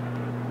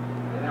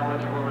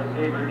 Ineligible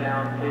receiver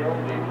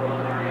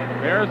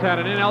downfield. Bears had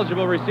an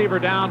ineligible receiver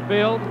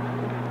downfield.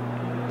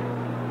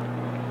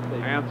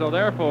 And so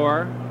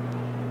therefore,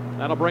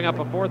 that'll bring up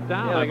a 4th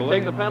down. Yeah, they can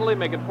take the penalty,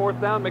 make it 4th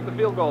down, make the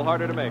field goal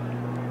harder to make.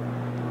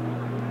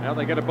 Well,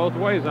 they get it both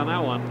ways on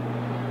that one. A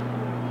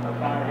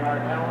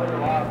 5-yard penalty,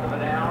 loss of a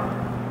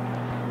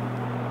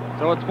down.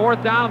 So it's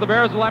 4th down. The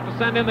Bears will have to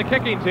send in the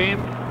kicking team.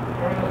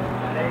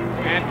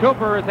 And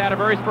Cooper has had a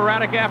very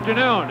sporadic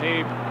afternoon.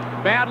 He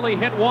badly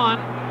hit one.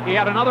 He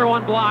had another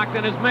one blocked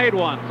and has made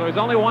one. So he's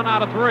only 1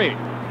 out of 3.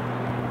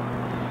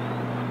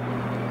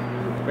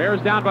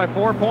 Bears down by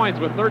 4 points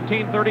with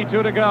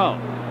 13:32 to go.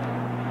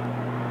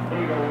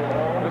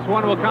 This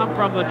one will come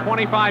from the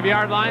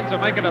 25-yard line, so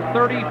make it a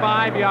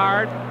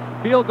 35-yard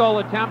field goal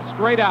attempt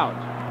straight out.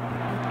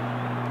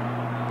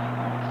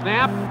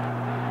 Snap,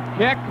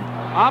 kick,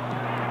 up,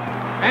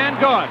 and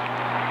good.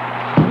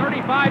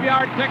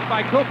 35-yard kick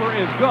by Cooper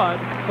is good.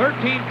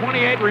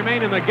 13:28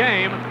 remain in the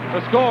game.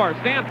 The score,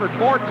 Stanford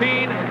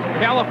 14,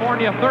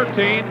 California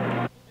 13.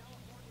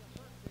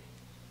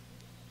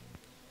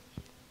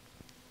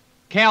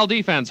 Cal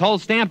defense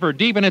holds Stanford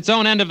deep in its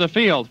own end of the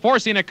field,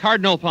 forcing a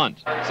Cardinal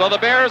punt. So the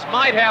Bears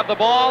might have the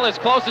ball as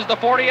close as the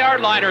 40-yard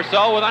line or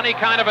so with any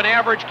kind of an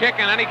average kick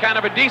and any kind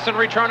of a decent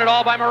return at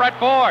all by Moret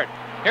Ford.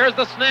 Here's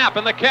the snap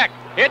and the kick.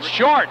 It's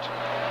short.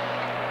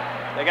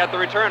 They got the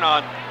return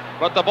on.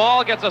 But the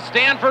ball gets a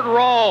Stanford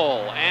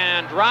roll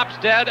and drops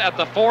dead at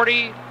the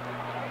 42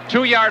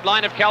 2-yard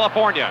line of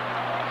California.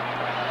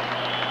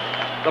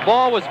 The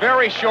ball was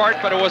very short,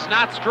 but it was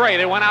not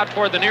straight. It went out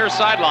toward the near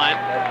sideline.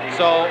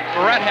 So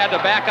Moret had to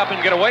back up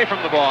and get away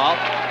from the ball.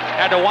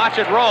 Had to watch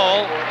it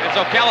roll. And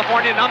so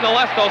California,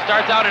 nonetheless, though,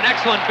 starts out in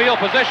excellent field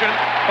position,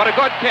 but a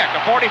good kick,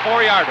 a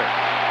 44-yarder.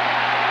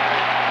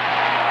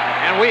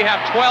 And we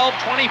have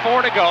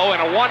 12:24 to go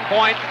in a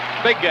 1-point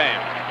big game.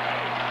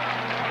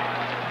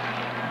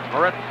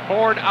 Moret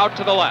poured out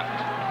to the left.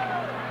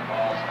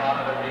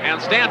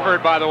 And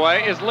Stanford, by the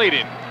way, is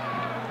leading,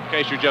 in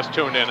case you just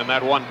tuned in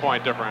that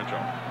 1-point differential.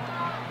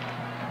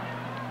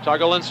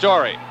 Tuggle and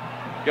Story.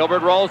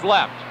 Gilbert rolls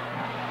left.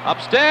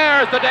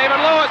 Upstairs to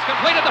David Lewis,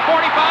 completed the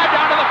 45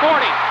 down to the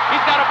 40.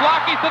 He's got a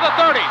block, he's to the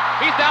 30.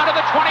 He's down to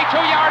the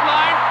 22-yard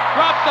line,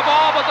 drops the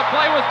ball, but the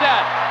play was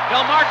dead.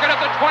 They'll mark it at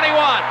the 21.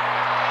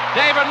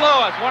 David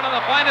Lewis, one of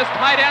the finest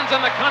tight ends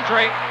in the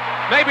country,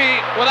 maybe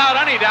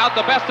without any doubt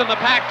the best in the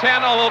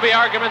Pac-10, although there'll be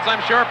arguments,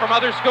 I'm sure, from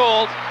other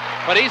schools.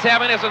 But he's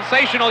having a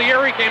sensational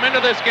year. He came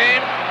into this game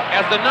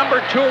as the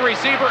number 2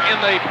 receiver in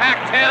the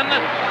Pac-10,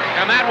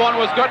 and that one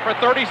was good for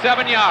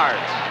 37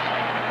 yards.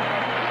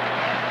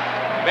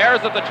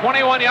 Bears at the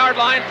 21-yard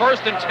line,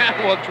 1st and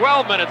 10 with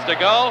 12 minutes to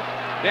go.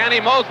 Danny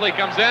Mosley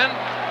comes in.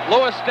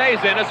 Lewis stays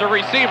in as a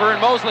receiver,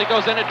 and Mosley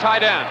goes in at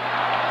tight end.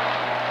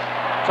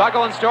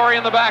 Tuggle and Story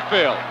in the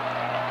backfield.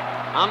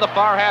 On the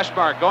far hash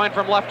mark, going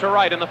from left to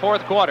right in the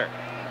 4th quarter.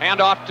 Hand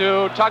off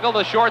to Tuggle,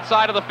 the short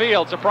side of the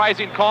field.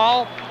 Surprising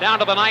call down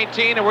to the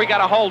 19, and we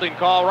got a holding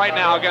call right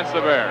now against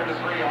the Bears.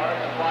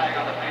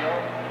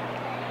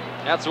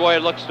 That's the way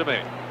it looks to me.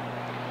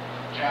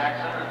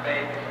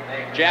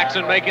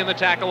 Jackson making the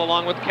tackle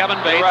along with Kevin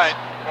Bates. Right.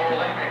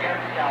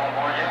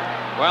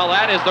 Well,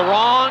 that is the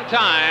wrong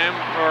time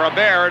for a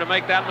Bear to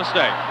make that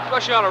mistake.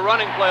 Especially on a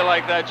running play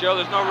like that, Joe.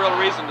 There's no real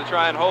reason to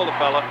try and hold a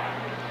fella.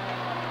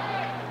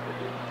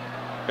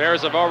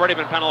 Bears have already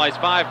been penalized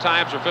 5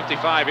 times for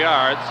 55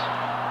 yards.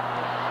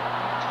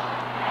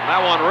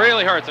 That one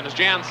really hurts, and as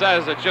Jan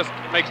says, it just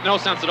makes no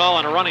sense at all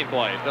on a running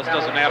play. It just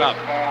doesn't add up.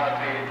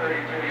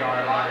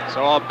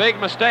 So a big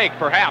mistake,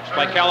 perhaps,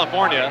 by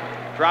California,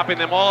 dropping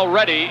them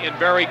already in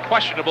very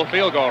questionable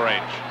field goal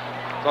range.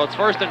 So it's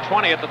 1st and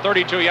 20 at the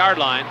 32-yard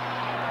line.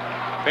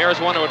 Bears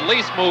want to at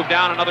least move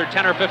down another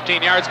 10 or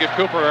 15 yards, give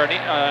Cooper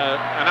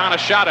an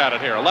honest shot at it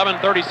here.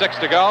 11:36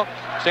 to go.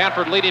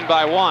 Stanford leading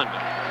by 1.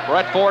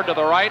 Brett Ford to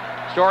the right.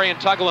 Story and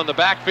Tuggle in the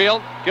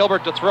backfield.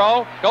 Gilbert to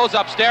throw. Goes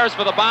upstairs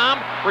for the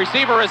bomb.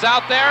 Receiver is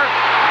out there.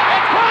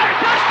 It's caught. A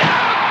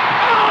touchdown!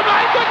 Oh,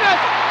 my goodness!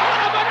 What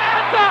a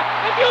bonanza!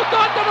 If you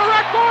thought the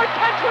Moret Ford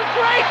catch was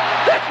great,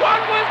 this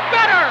one was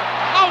better!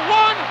 A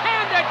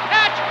one-handed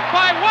catch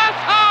by Wes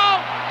Howell,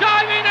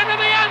 diving into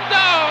the end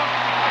zone!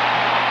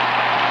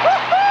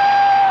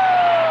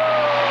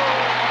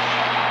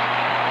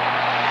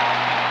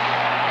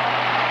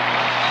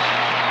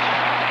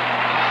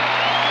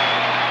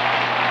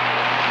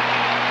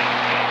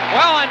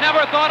 Well, I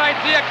never thought I'd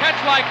see a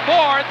catch like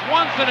Ford's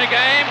once in a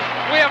game.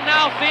 We have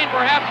now seen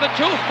perhaps the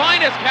 2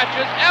 finest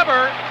catches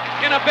ever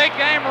in a big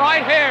game right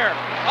here.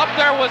 Up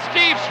there was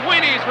Steve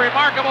Sweeney's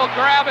remarkable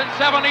grab in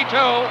 '72,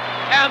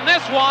 and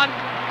this one,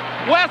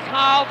 Wes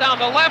Howell down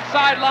the left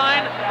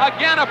sideline.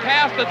 Again, a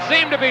pass that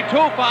seemed to be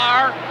too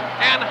far,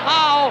 and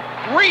Howell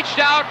reached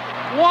out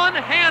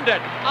one-handed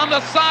on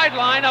the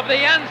sideline of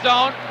the end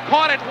zone,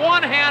 caught it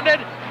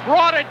one-handed,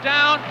 brought it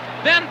down,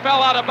 then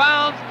fell out of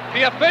bounds.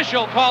 The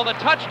official called a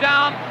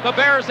touchdown. The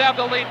Bears have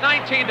the lead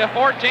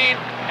 19-14,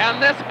 and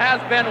this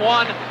has been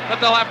one that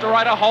they'll have to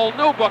write a whole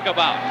new book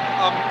about.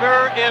 A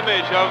mirror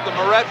image of the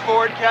Moret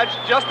Ford catch,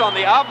 just on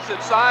the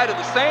opposite side of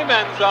the same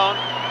end zone.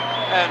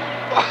 And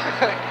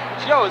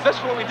Joe, is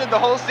this what we did the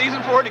whole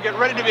season for, to get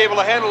ready to be able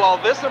to handle all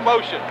this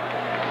emotion?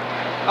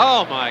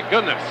 Oh my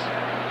goodness.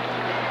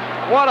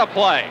 What a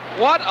play.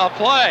 What a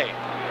play.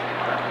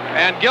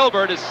 And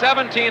Gilbert is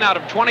 17 out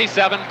of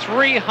 27,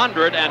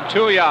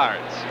 302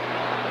 yards.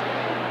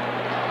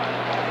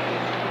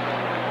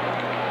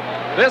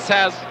 This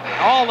has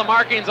all the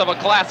markings of a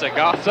classic,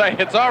 I'll say.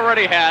 It's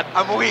already had.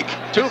 I'm weak.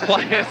 2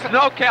 plays.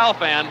 No Cal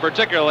fan,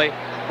 particularly,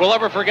 will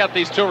ever forget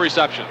these 2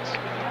 receptions.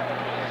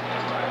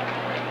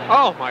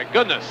 Oh, my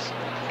goodness.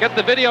 Get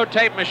the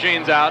videotape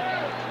machines out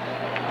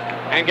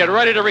and get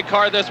ready to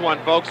record this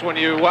one, folks, when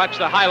you watch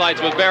the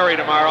highlights with Barry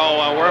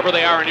tomorrow, wherever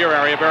they are in your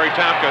area, Barry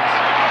Tompkins,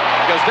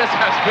 because this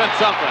has been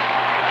something.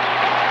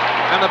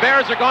 And the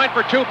Bears are going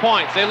for 2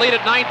 points. They lead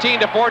at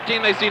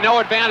 19-14. They see no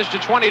advantage to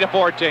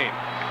 20-14.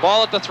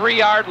 Ball at the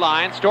 3-yard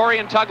line. Story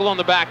and Tuggle in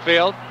the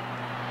backfield.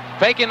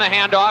 Faking the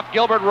handoff.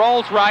 Gilbert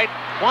rolls right.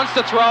 Wants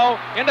to throw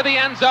into the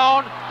end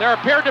zone. There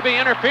appeared to be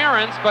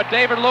interference, but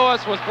David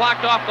Lewis was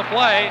blocked off the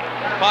play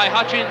by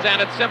Hutchins,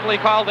 and it's simply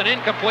called an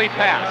incomplete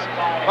pass.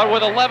 But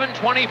with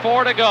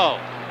 11:24 to go,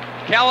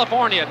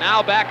 California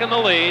now back in the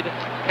lead.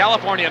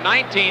 California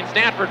 19,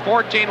 Stanford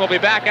 14 will be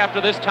back after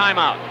this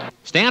timeout.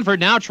 Stanford,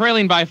 now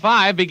trailing by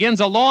 5, begins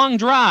a long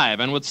drive,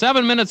 and with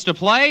 7 minutes to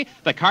play,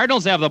 the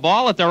Cardinals have the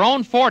ball at their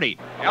own 40.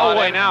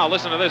 Elway now,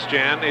 listen to this,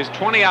 Jan, is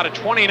 20 out of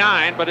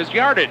 29, but his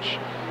yardage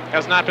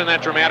has not been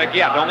that dramatic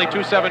yet, only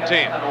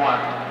 217.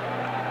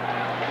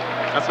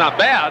 That's not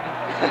bad,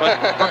 but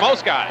for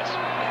most guys.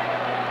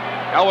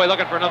 Elway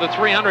looking for another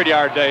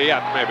 300-yard day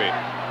yet, maybe.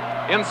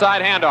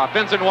 Inside handoff.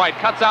 Vincent White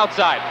cuts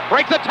outside.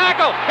 Breaks the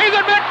tackle. He's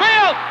in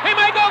midfield. He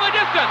may go the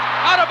distance.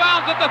 Out of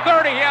bounds at the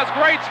 30. He has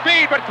great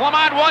speed, but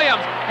Clement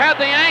Williams had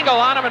the angle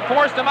on him and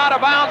forced him out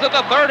of bounds at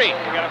the 30.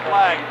 We got a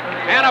flag.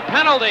 And a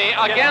penalty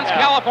against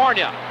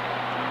California.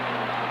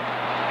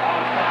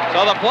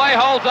 So the play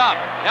holds up.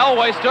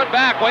 Elway stood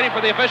back waiting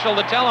for the official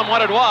to tell him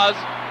what it was,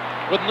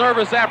 with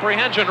nervous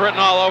apprehension written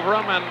all over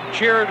him, and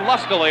cheered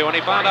lustily when he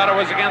found out it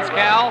was against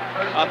Cal.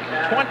 A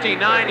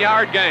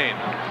 29-yard gain.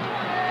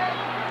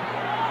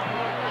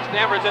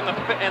 Stanford's in the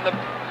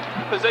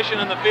position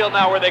in the field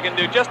now where they can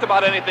do just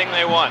about anything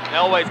they want.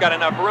 Elway's got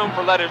enough room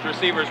for let his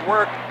receivers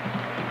work.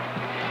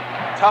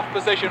 Tough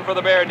position for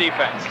the Bear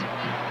defense.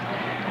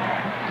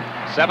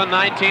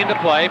 7:19 to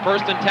play.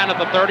 First and 10 at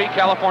the 30.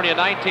 California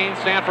 19,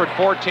 Stanford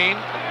 14.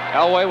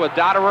 Elway with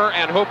Dotterer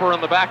and Hooper in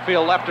the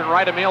backfield left and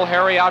right. Emil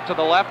Harry out to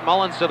the left,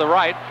 Mullins to the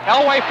right.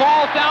 Elway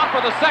falls down for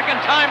the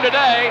second time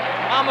today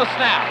on the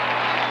snap.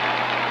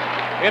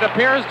 It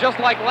appears just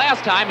like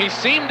last time, he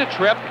seemed to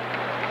trip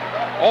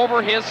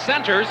over his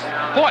center's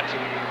foot.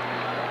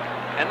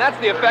 And that's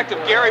the effect of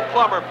Gary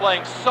Plummer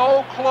playing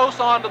so close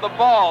onto the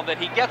ball that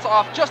he gets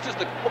off just as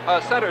the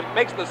center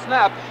makes the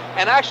snap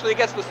and actually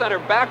gets the center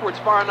backwards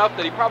far enough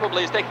that he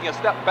probably is taking a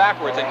step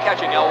backwards and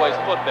catching Elway's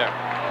foot there.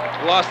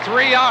 He lost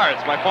 3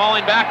 yards by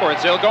falling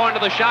backwards. He'll go into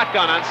the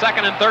shotgun on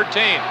 2nd and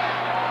 13.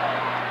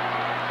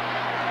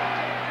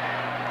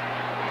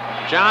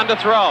 John to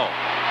throw.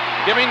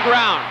 Giving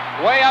ground.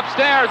 Way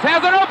upstairs.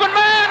 Has an open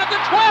man at the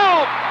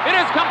 12. It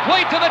is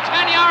complete to the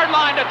 10-yard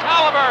line to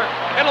Tolliver.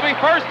 It'll be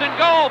 1st and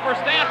goal for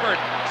Stanford.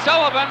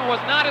 Sullivan was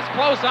not as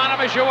close on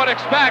him as you would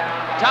expect.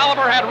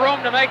 Tolliver had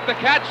room to make the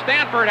catch.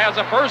 Stanford has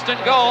a 1st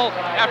and goal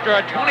after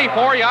a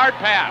 24-yard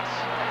pass.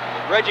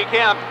 Reggie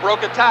Camp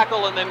broke a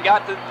tackle and then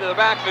got to the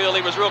backfield.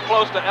 He was real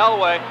close to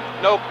Elway.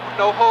 No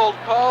hold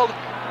called.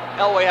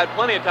 Elway had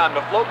plenty of time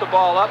to float the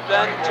ball up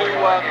then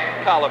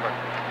to Tolliver.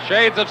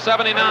 Shades of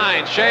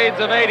 79, shades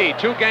of 80.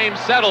 2 games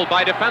settled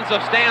by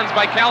defensive stands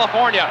by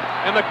California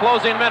in the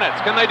closing minutes.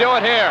 Can they do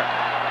it here?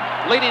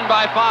 Leading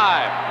by 5.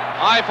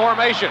 High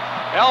formation.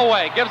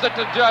 Elway gives it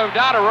to Joe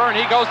Dotterer, and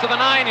he goes to the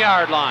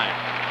 9-yard line.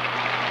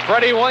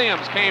 Freddie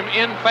Williams came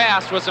in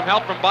fast with some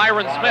help from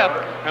Byron Smith,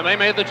 and they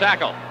made the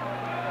tackle.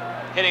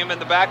 Hitting him in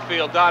the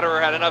backfield.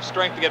 Dotterer had enough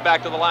strength to get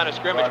back to the line of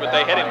scrimmage, but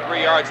they hit him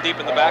 3 yards deep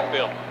in the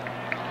backfield.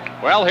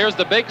 Well, here's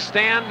the big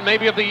stand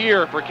maybe of the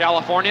year for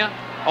California.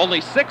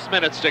 Only 6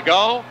 minutes to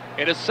go.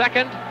 It is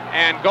 2nd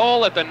and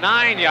goal at the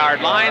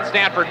 9-yard line.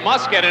 Stanford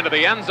must get into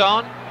the end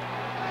zone.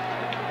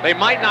 They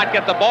might not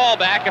get the ball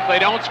back if they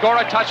don't score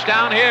a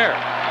touchdown here.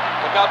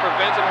 Look out for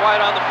Vincent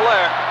White on the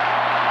flare.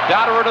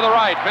 Dotterer to the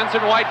right,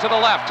 Vincent White to the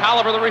left,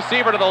 Tolliver the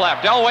receiver to the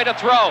left. Elway to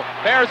throw.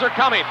 Bears are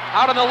coming.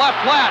 Out on the left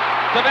flat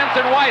to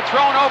Vincent White,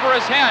 thrown over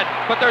his head,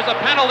 but there's a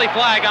penalty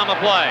flag on the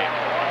play.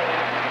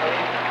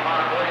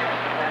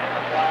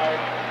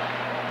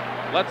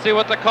 Let's see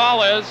what the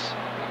call is.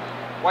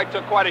 White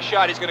took quite a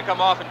shot. He's going to come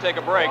off and take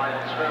a break.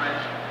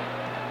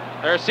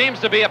 There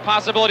seems to be a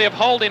possibility of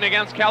holding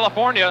against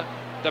California.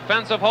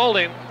 Defensive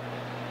holding.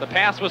 The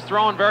pass was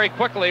thrown very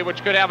quickly,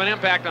 which could have an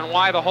impact on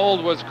why the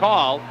hold was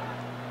called.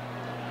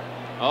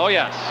 Oh,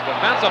 yes.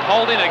 Defensive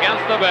holding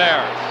against the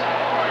Bears.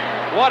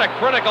 What a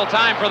critical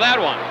time for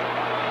that one.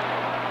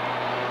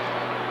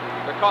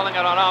 They're calling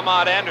it on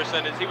Ahmad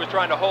Anderson as he was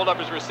trying to hold up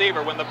his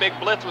receiver when the big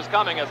blitz was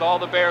coming, as all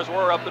the Bears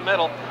were up the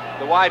middle.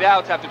 The wide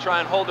outs have to try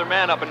and hold their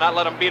man up and not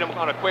let them beat him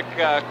on a quick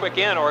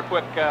in or a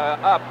quick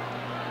up.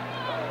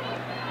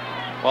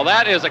 Well,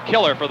 that is a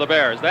killer for the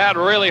Bears. That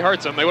really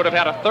hurts them. They would have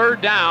had a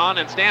 3rd down,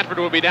 and Stanford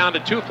would be down to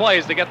 2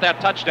 plays to get that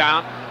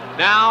touchdown.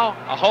 Now,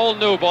 a whole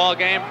new ball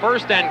game.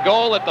 1st and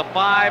goal at the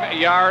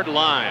 5-yard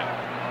line.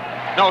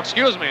 No,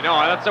 excuse me.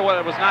 No, it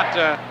was not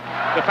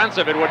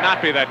defensive. It would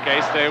not be that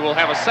case. They will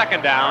have a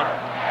 2nd down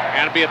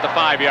and be at the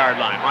 5-yard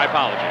line. My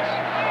apologies.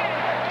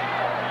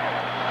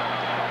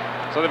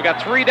 So they've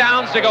got 3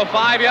 downs to go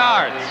 5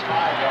 yards.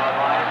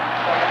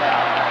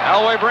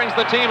 Elway brings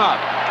the team up.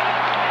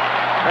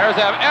 Bears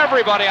have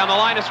everybody on the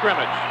line of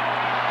scrimmage.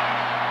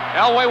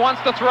 Elway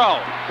wants to throw.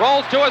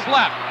 Rolls to his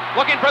left.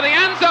 Looking for the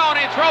end zone.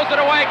 He throws it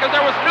away because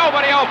there was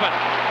nobody open.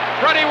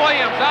 Freddie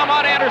Williams,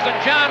 Ahmad Anderson,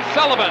 John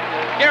Sullivan,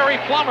 Gary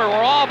Plummer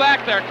were all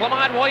back there.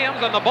 Clement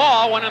Williams, and the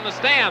ball went in the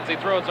stands. He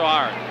threw it so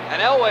hard.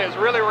 And Elway is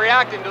really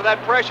reacting to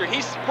that pressure.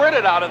 He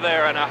sprinted out of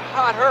there in a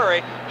hot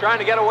hurry, trying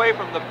to get away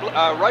from the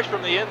rush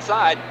from the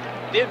inside.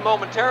 Did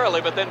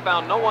momentarily, but then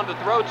found no one to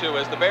throw to.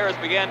 As the Bears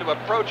began to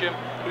approach him,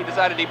 he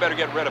decided he better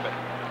get rid of it.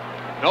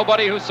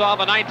 Nobody who saw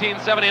the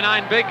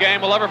 1979 big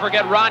game will ever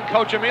forget Ron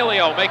Coach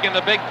Emilio making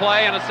the big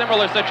play in a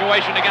similar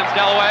situation against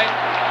Elway.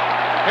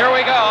 Here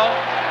we go.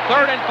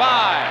 3rd and 5.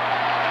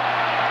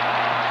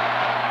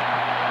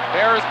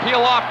 Bears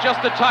peel off just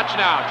a touch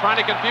now, trying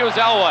to confuse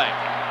Elway.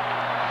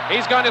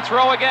 He's going to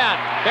throw again.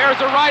 Bears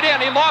are right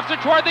in. He lofts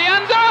it toward the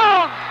end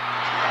zone.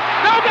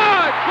 No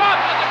good.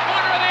 Dropped at the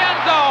corner of the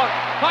end zone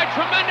by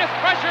tremendous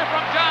pressure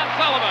from John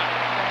Sullivan.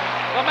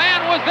 The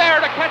man was there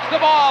to catch the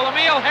ball.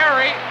 Emil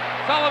Harry.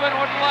 Sullivan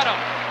wouldn't let him.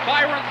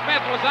 Byron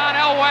Smith was on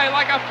Elway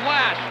like a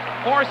flash,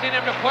 forcing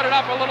him to put it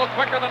up a little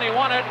quicker than he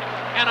wanted.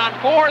 And on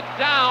 4th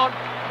down,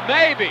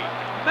 maybe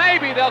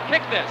they'll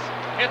kick this.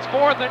 It's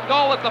 4th and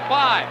goal at the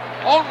 5.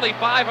 Only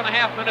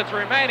 5.5 minutes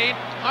remaining.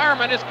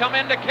 Harmon has come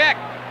in to kick.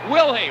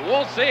 Will he?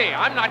 We'll see.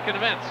 I'm not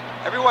convinced.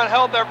 Everyone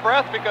held their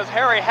breath because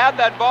Harry had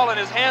that ball in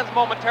his hands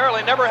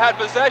momentarily, never had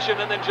possession,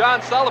 and then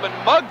John Sullivan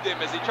mugged him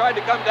as he tried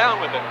to come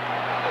down with it.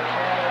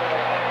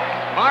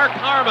 Mark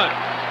Harmon,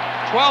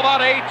 12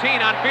 out of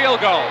 18 on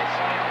field goals.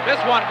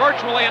 This one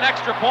virtually an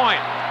extra point.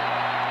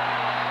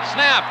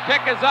 Snap,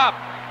 kick is up.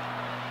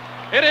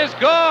 It is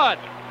good.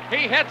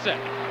 He hits it.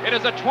 It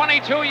is a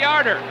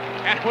 22-yarder.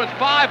 And with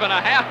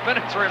 5.5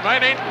 minutes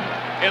remaining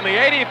in the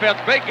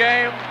 85th big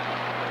game,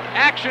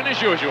 action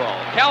as usual.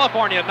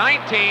 California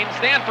 19,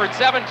 Stanford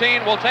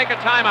 17 will take a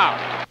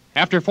timeout.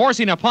 After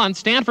forcing a punt,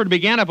 Stanford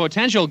began a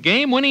potential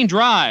game-winning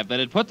drive that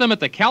had put them at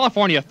the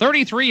California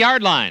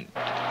 33-yard line.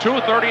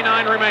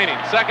 2:39 remaining.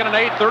 2nd and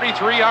 8,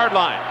 33-yard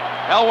line.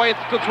 Elway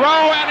to throw,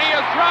 and he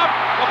is dropped.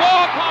 The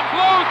ball comes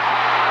loose.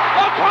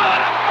 They'll call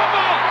it a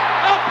fumble.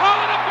 They'll call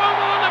it a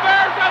fumble, and the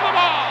Bears have the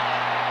ball.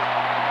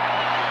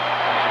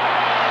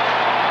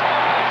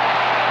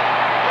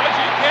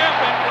 Reggie Camp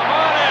and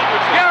Lamont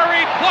Anderson.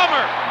 Gary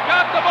Plummer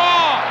got the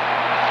ball.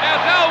 As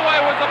Elway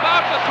was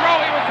about to throw,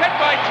 he was hit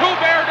by 2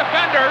 Bear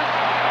defenders.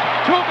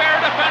 2 Bear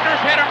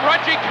defenders hit him.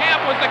 Reggie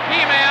Camp was the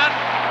key man,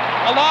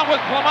 along with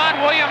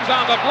Clement Williams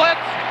on the blitz.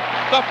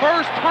 The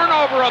first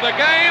turnover of the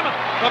game.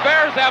 The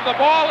Bears have the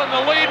ball in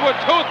the lead with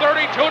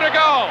 2:32 to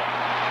go.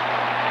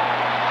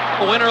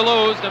 Win or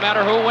lose, no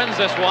matter who wins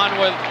this one,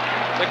 with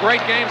the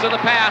great games of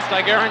the past,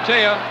 I guarantee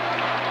you.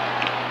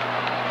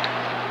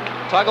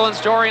 Tuggle and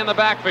Story in the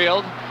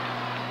backfield.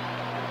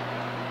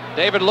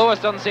 David Lewis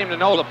doesn't seem to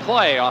know the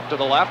play off to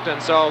the left,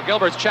 and so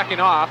Gilbert's checking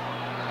off.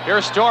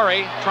 Here's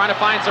Story trying to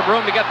find some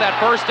room to get that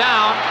first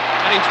down,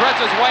 and he threads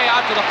his way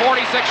out to the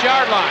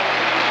 46-yard line.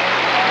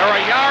 They're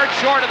a yard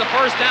short of the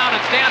first down,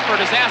 and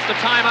Stanford has asked a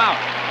timeout.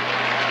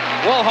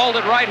 We'll hold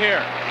it right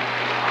here.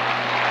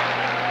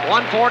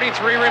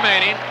 1:43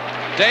 remaining.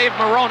 Dave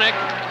Moronic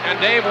and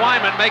Dave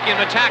Wyman making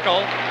the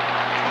tackle.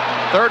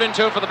 3rd and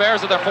 2 for the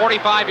Bears at their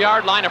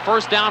 45-yard line. A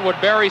first down would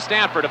bury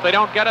Stanford. If they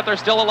don't get it, they're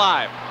still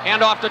alive.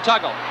 Hand off to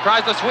Tuggle.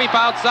 Tries to sweep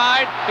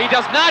outside. He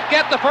does not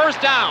get the first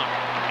down.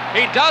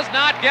 He does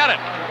not get it.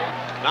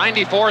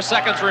 94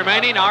 seconds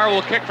remaining. R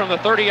will kick from the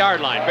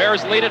 30-yard line.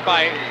 Bears lead it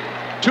by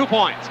 2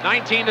 points,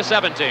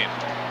 19-17.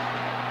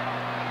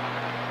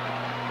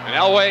 And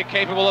Elway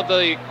capable of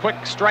the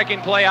quick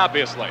striking play,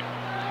 obviously.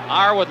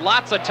 R with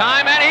lots of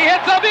time, and he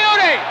hits a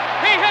beauty!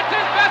 He hits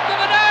his best of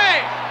the day!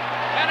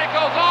 And it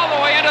goes all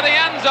the way into the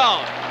end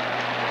zone.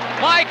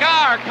 Mike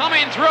R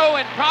coming through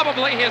in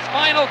probably his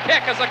final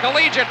kick as a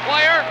collegiate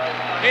player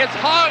is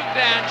hugged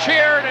and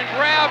cheered and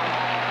grabbed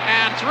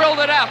and thrilled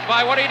to death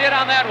by what he did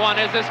on that one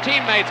as his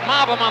teammates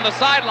mob him on the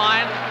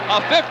sideline.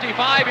 A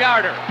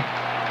 55-yarder.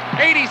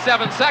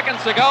 87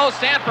 seconds to go.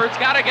 Stanford's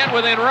got to get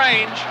within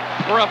range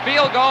for a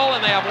field goal,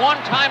 and they have 1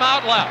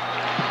 timeout left.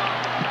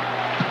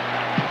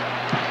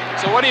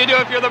 So what do you do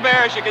if you're the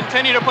Bears? You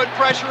continue to put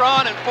pressure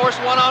on and force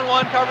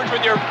one-on-one coverage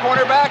with your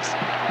cornerbacks?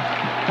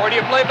 Or do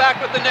you play back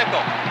with the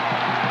nickel?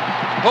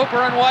 Hooper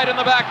and White in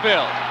the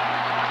backfield.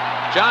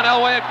 John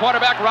Elway at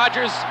quarterback.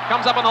 Rogers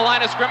comes up on the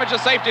line of scrimmage, a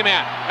safety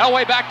man.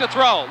 Elway back to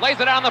throw. Lays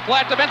it on the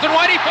flat to Vincent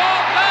White. He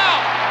falls down.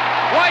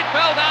 White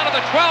fell down to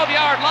the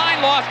 12-yard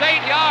line, lost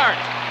 8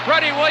 yards.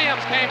 Freddie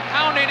Williams came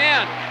pounding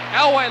in.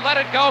 Elway let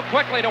it go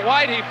quickly to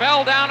White. He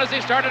fell down as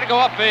he started to go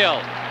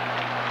upfield.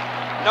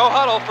 No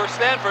huddle for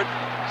Stanford.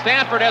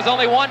 Stanford has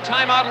only 1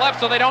 timeout left,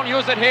 so they don't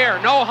use it here.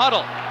 No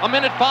huddle.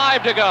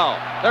 1:05 to go.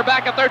 They're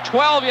back at their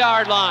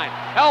 12-yard line.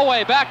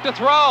 Elway back to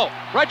throw.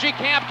 Reggie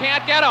Camp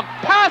can't get him.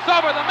 Pass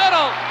over the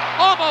middle.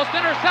 Almost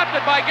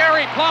intercepted by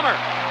Gary Plummer.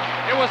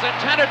 It was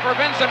intended for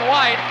Vincent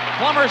White.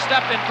 Plummer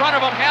stepped in front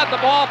of him, had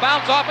the ball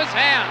bounce off his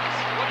hands.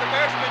 What the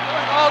Bears have been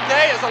doing all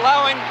day is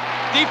allowing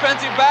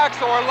defensive backs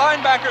or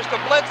linebackers to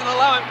blitz and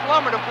allowing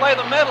Plummer to play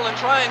the middle and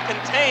try and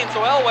contain,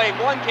 so Elway,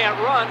 1, can't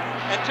run,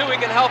 and 2, he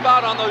can help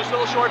out on those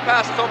little short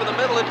passes over the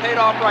middle. It paid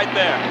off right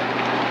there.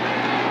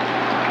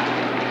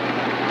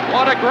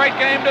 What a great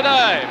game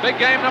today.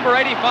 Big game number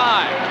 85.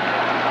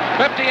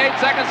 58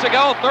 seconds to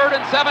go, 3rd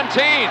and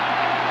 17.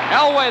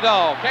 Elway,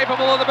 though,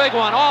 capable of the big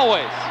one,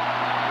 always.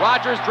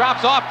 Rogers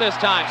drops off this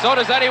time. So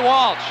does Eddie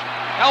Walsh.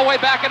 Elway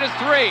back at his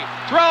 3.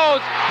 Throws.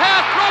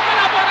 Pass broken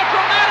up on a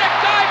dramatic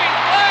diving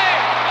play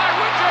by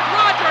Richard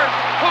Rogers,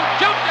 who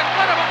jumped in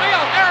front of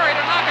Emil Harry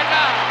to knock it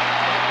down.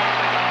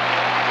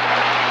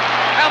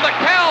 And the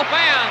Cal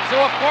fans, who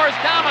of course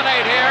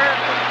dominate here,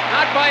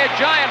 not by a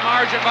giant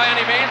margin by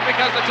any means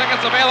because the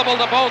tickets available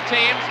to both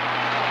teams,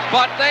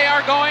 but they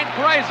are going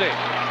crazy.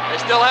 They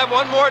still have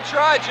 1 more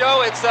try,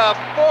 Joe. It's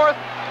 4th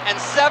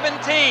and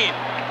 17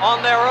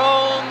 on their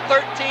own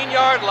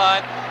 13-yard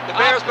line. The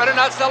Bears better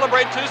not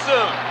celebrate too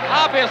soon.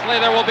 Obviously,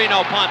 there will be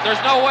no punt. There's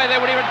no way they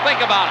would even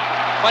think about it.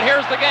 But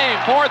here's the game.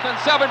 4th and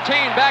 17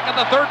 back at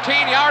the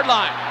 13-yard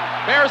line.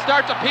 Bears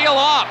start to peel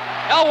off.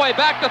 Elway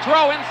back to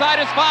throw inside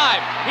his 5.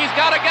 He's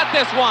got to get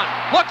this one.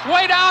 Looks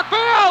way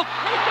downfield.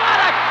 He's got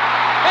it.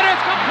 It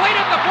is complete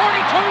at the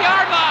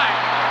 42-yard line.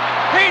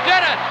 He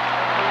did it.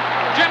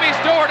 Jimmy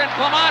Stewart and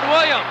Clement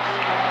Williams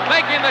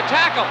making the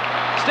tackle.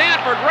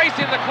 Stanford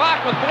racing the clock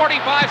with 45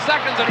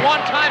 seconds and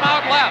 1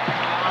 timeout left.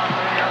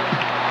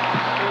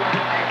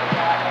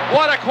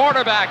 What a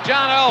quarterback,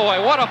 John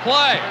Elway. What a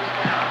play.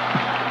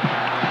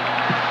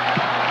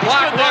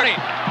 Clock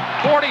running.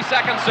 40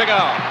 seconds to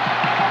go.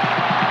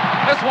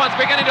 This one's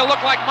beginning to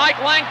look like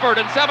Mike Langford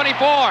in 74.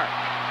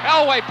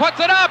 Elway puts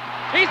it up.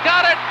 He's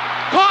got it.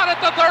 Caught at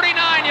the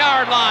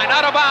 39-yard line,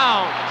 out of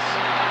bounds.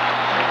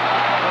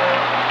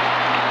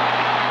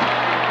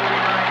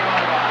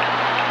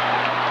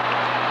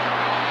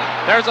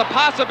 There's a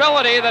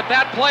possibility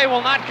that play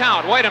will not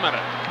count. Wait a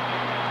minute.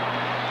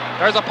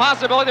 There's a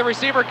possibility the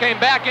receiver came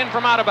back in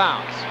from out of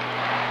bounds.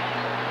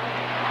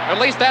 At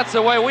least that's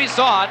the way we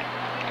saw it.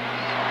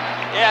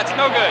 Yeah, it's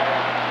no good.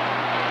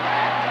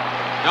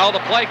 No, the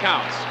play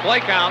counts. Play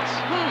counts.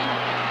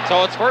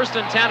 So it's 1st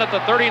and 10 at the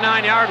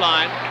 39-yard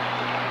line.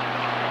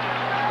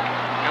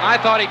 And I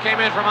thought he came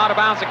in from out of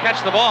bounds to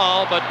catch the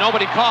ball, but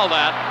nobody called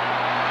that.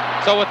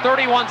 So with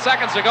 31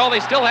 seconds to go, they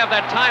still have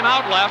that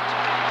timeout left,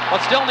 but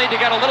still need to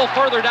get a little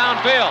further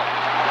downfield.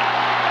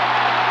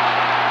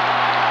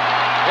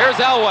 Here's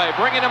Elway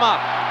bringing him up.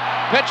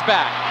 Pitch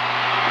back.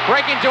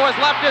 Breaking to his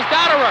left is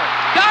Dotterer.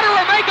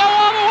 Dotterer may go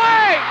all the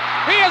way.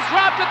 He is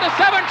dropped at the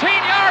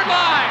 17-yard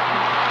line.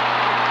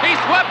 He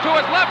swept to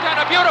his left on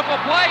a beautiful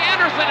play.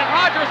 Anderson and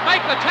Rogers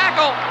make the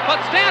tackle,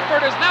 but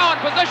Stanford is now in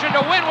position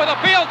to win with a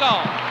field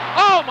goal.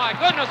 Oh my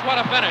goodness, what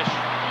a finish.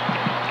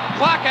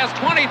 Clock has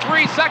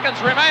 23 seconds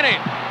remaining,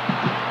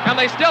 and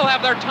they still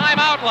have their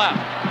timeout left.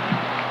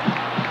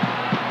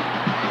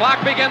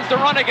 Clock begins to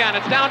run again.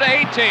 It's down to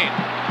 18.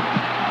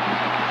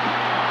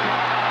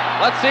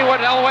 Let's see what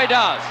Elway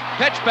does.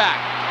 Pitch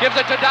back. Gives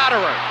it to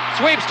Dotterer.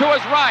 Sweeps to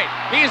his right.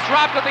 He's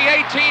dropped at the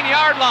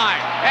 18-yard line.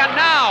 And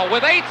now,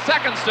 with 8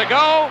 seconds to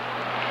go,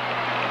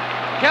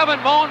 Kevin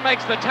Moen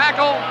makes the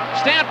tackle.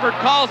 Stanford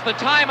calls the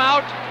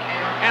timeout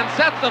and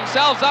sets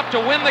themselves up to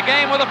win the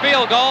game with a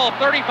field goal of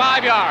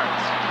 35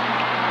 yards.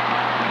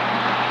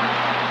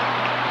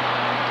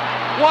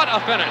 What a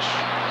finish.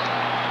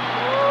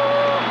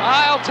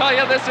 I'll tell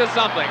you, this is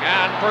something.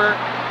 And for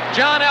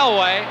John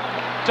Elway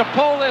to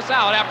pull this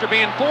out after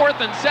being 4th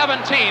and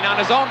 17 on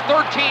his own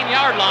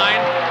 13-yard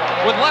line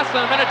with less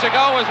than a minute to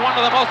go is one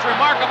of the most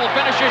remarkable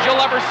finishes you'll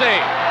ever see.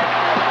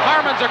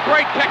 Harmon's a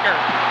great kicker.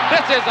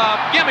 This is a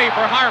gimme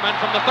for Harmon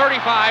from the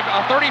 35,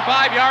 a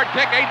 35-yard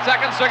kick, 8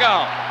 seconds to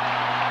go.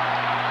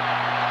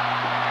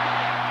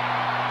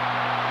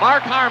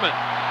 Mark Harmon,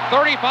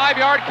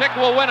 35-yard kick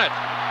will win it.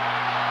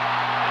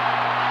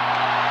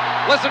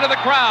 Listen to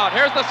the crowd.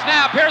 Here's the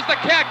snap. Here's the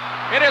kick.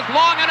 It is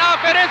long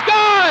enough. It is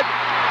good.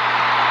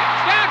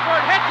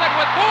 Stanford hits it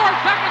with 4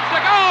 seconds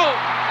to go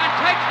and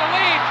takes the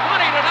lead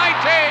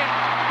 20-19.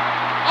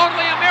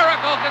 Only a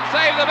miracle can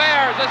save the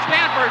Bears as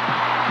Stanford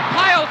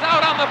piles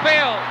out on the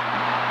field.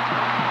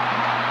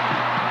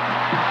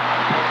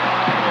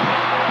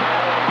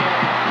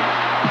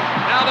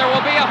 Now there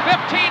will be a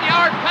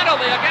 15-yard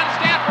penalty against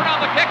Stanford on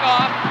the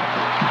kickoff,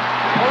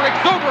 or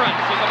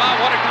exuberance is about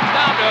what it comes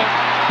down to.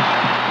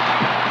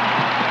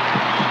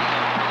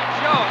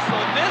 Joe, so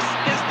this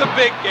is the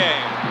big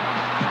game.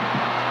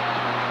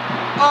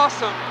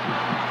 Awesome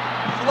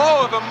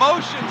flow of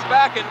emotions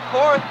back and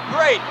forth.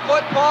 Great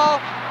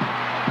football.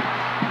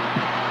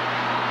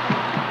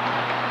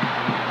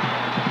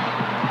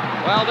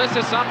 Well, this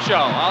is some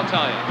show, I'll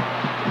tell you.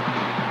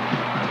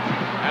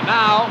 And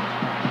now,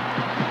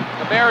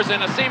 the Bears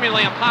in a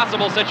seemingly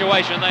impossible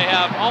situation. They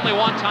have only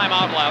 1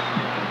 timeout left.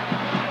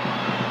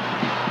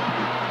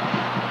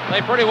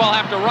 They pretty well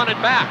have to run it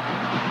back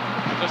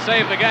to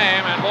save the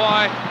game. And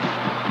boy,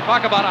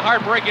 talk about a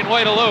heartbreaking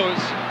way to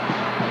lose.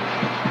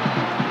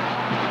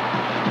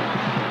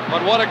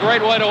 But what a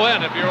great way to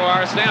win if you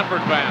are a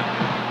Stanford fan.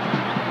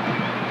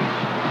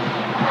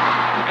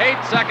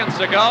 8 seconds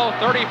to go,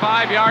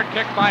 35-yard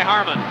kick by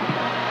Harmon.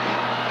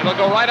 It'll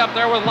go right up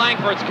there with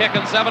Langford's kick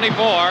in 74,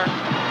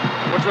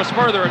 which was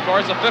further, of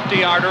course, a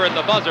 50-yarder at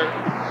the buzzer.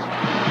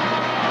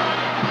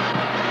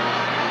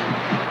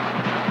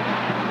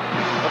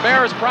 The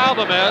Bears'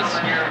 problem is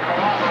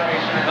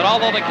that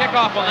although the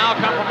kickoff will now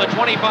come from the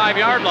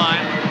 25-yard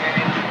line,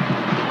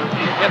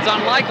 it's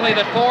unlikely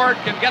that Ford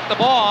can get the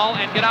ball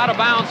and get out of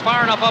bounds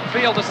far enough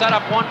upfield to set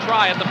up 1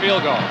 try at the field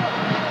goal.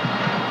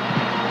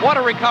 What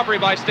a recovery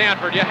by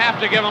Stanford. You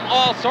have to give them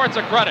all sorts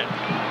of credit.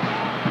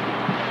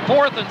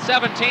 4th and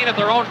 17 at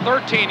their own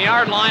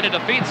 13-yard line. A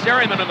defeat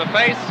staring them in the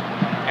face,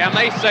 and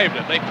they saved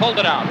it. They pulled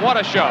it out. What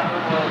a show.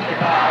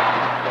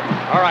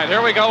 All right,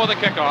 here we go with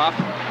the kickoff.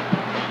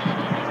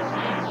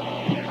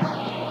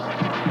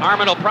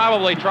 Harmon will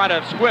probably try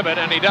to squib it,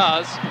 and he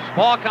does.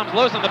 Ball comes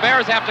loose, and the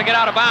Bears have to get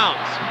out of bounds.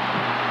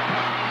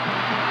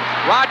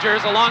 Rogers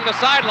along the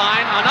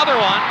sideline, another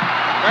one.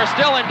 They're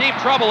still in deep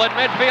trouble at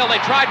midfield. They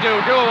tried to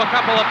do a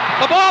couple of...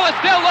 The ball is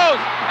still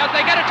loose as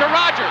they get it to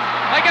Rogers.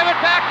 They give it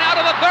back now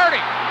to the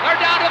 30. They're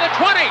down to the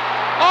 20.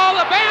 Oh,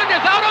 the band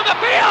is out on the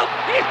field.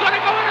 He's going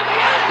to go into the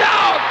end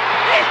zone.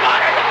 He's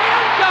gone into the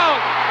end zone.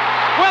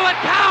 Will it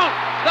count?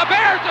 The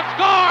Bears have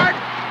scored,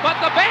 but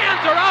the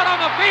bands are out on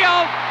the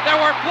field. There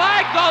were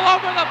flags all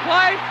over the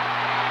place.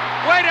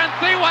 Wait and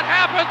see what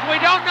happens.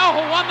 We don't know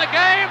who won the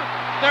game.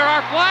 There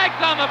are flags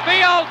on the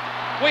field.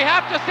 We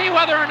have to see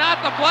whether or not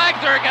the flags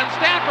are against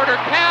Stanford or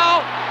Cal.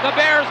 The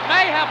Bears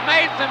may have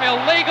made some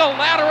illegal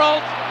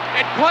laterals.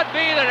 It could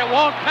be that it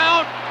won't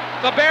count.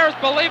 The Bears,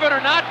 believe it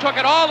or not, took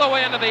it all the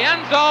way into the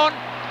end zone.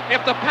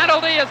 If the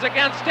penalty is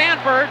against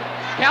Stanford,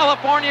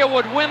 California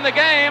would win the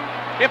game.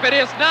 If it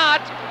is not,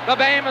 the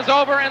game is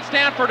over and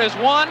Stanford has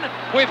won.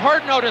 We've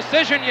heard no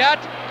decision yet.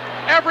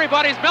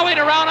 Everybody's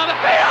milling around on the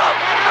field.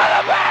 And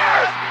the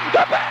Bears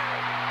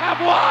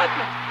have won.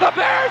 The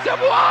Bears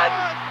have won.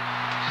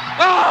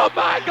 Oh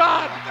my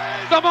God.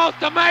 The most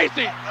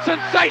amazing,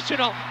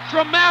 sensational,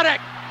 dramatic,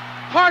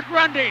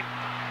 heart-rending,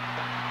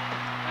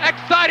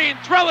 exciting,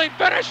 thrilling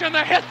finish in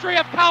the history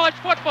of college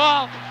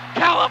football.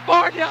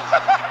 California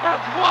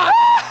has won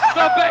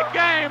the big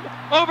game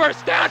over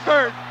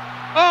Stanford.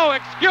 Oh,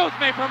 excuse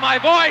me for my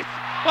voice,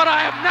 but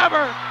I have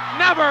never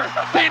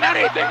seen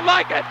anything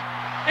like it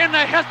in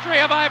the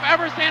history of I've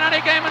ever seen any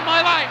game in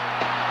my life.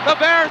 The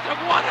Bears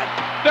have won it.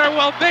 There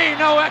will be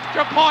no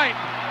extra point.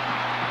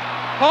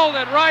 Hold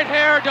it right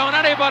here. Don't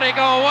anybody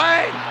go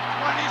away.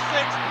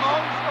 26,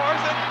 Moan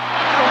scores it.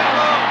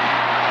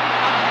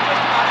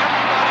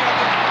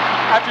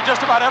 After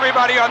just about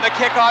everybody on the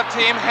kickoff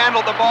team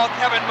handled the ball,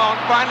 Kevin Moan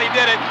finally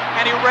did it,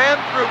 and he ran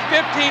through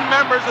 15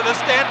 members of the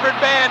Stanford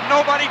band.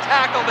 Nobody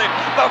tackled him.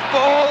 The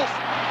fools.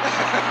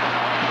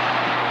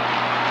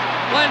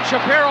 Glenn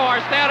Shapiro, our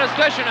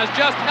statistician, has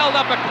just held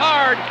up a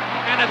card,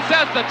 and it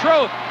says the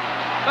truth.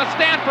 The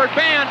Stanford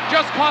band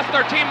just cost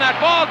their team that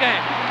ball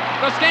game.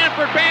 The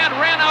Stanford band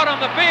ran out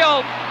on the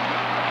field.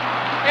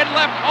 It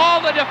left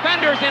all the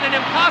defenders in an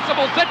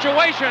impossible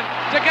situation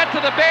to get to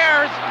the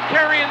Bears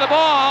carrying the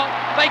ball.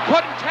 They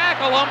couldn't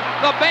tackle them.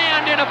 The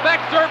band, in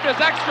effect, served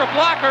as extra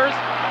blockers.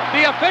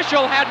 The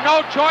official had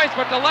no choice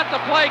but to let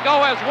the play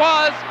go as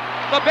was.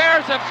 The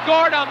Bears have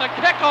scored on the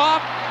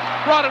kickoff,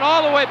 brought it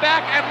all the way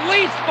back. At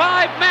least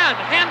 5 men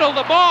handled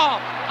the ball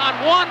on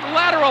one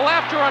lateral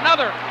after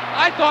another.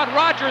 I thought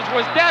Rodgers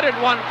was dead at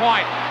one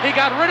point. He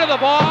got rid of the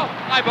ball.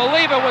 I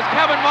believe it was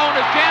Kevin Moan,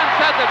 as Jan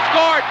said, that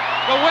scored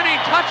the winning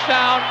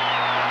touchdown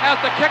as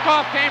the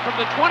kickoff came from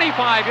the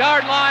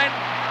 25-yard line.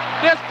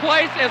 This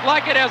place is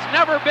like it has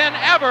never been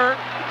ever.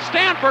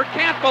 Stanford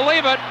can't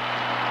believe it.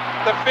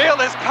 The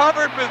field is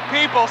covered with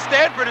people.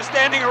 Stanford is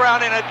standing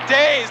around in a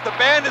daze. The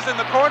band is in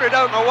the corner,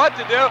 don't know what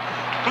to do.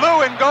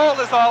 Blue and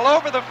gold is all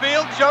over the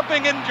field,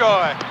 jumping in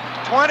joy.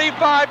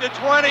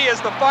 25-20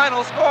 is the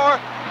final score.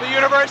 The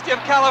University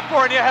of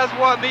California has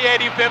won the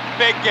 85th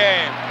big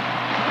game.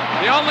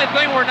 The only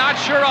thing we're not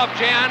sure of,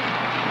 Jan,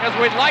 is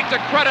we'd like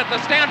to credit the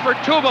Stanford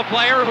tuba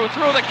player who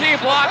threw the key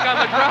block on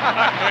the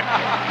ground.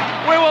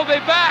 We will be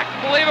back,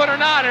 believe it or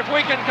not, if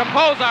we can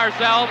compose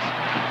ourselves,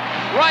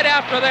 right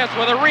after this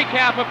with a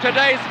recap of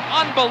today's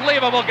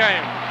unbelievable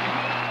game.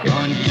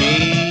 On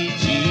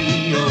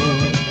KGO,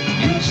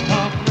 News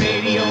Talk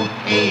Radio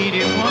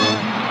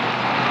 81.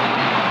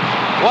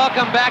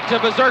 Welcome back to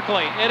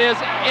Berserkly. It is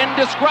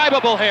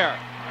indescribable here.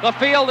 The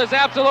field is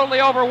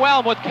absolutely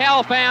overwhelmed with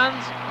Cal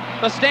fans.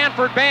 The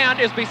Stanford band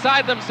is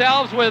beside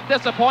themselves with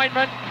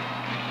disappointment.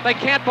 They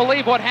can't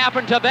believe what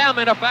happened to them,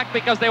 in effect,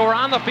 because they were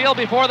on the field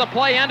before the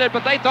play ended,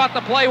 but they thought the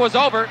play was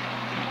over.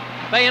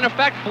 They, in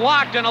effect,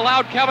 blocked and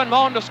allowed Kevin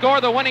Moan to score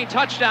the winning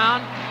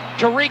touchdown.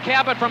 To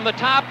recap it from the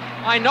top,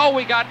 I know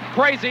we got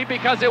crazy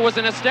because it was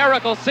an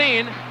hysterical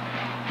scene.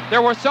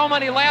 There were so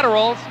many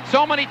laterals,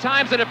 so many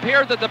times it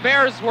appeared that the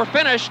Bears were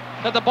finished,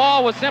 that the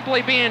ball was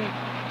simply being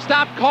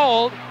stopped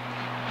cold,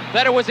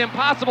 that it was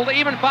impossible to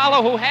even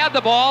follow who had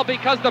the ball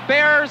because the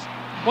Bears,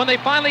 when they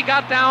finally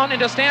got down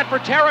into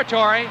Stanford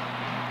territory,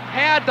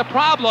 had the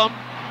problem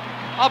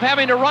of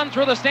having to run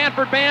through the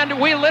Stanford band.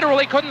 We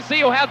literally couldn't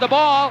see who had the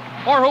ball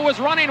or who was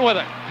running with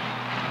it.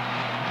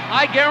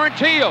 I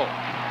guarantee you,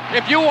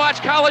 if you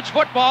watch college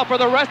football for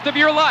the rest of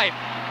your life,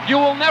 you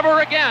will never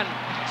again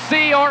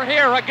see or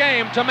hear a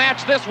game to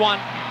match this one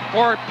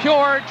for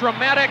pure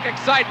dramatic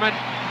excitement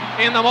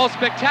in the most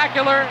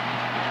spectacular,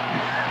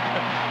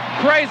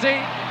 crazy,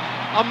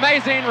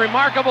 amazing,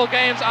 remarkable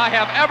games I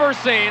have ever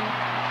seen.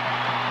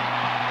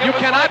 You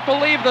cannot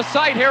believe the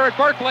sight here at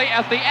Berkeley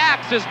as the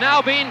axe is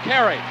now being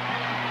carried.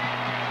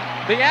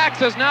 The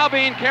axe is now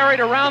being carried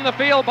around the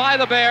field by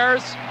the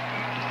Bears.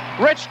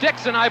 Rich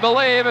Dixon, I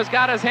believe, has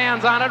got his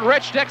hands on it.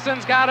 Rich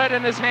Dixon's got it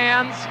in his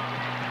hands.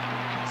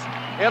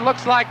 It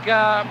looks like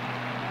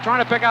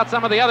trying to pick out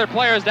some of the other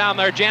players down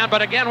there, Jan,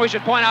 but again, we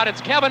should point out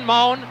it's Kevin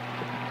Moan.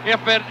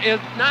 If it is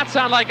not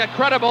sound like a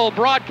credible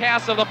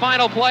broadcast of the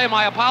final play,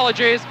 my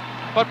apologies,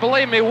 but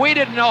believe me, we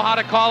didn't know how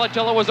to call it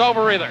till it was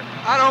over either.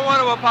 I don't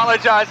want to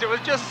apologize. It was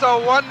just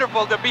so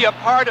wonderful to be a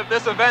part of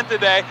this event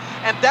today.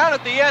 And down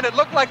at the end, it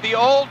looked like the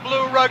old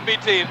blue rugby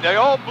team, the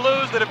old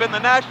Blues that have been the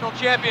national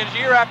champions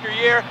year after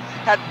year,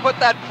 had put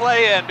that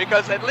play in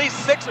because at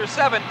least 6 or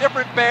 7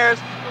 different Bears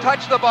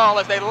touch the ball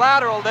as they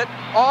lateraled it.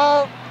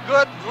 All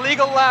good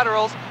legal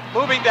laterals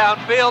moving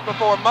downfield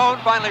before Moan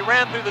finally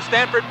ran through the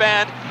Stanford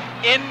band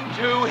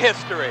into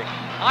history.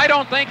 I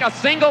don't think a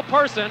single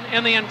person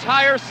in the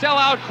entire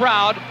sellout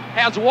crowd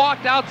has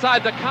walked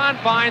outside the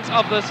confines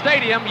of the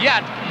stadium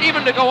yet,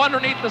 even to go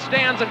underneath the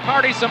stands and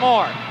party some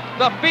more.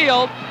 The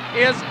field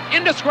is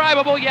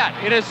indescribable yet.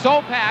 It is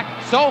so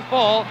packed, so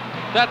full,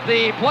 that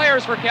the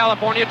players for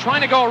California,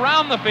 trying to go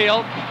around the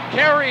field,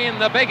 carrying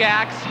the big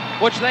axe,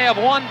 which they have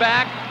won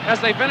back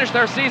as they finish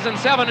their season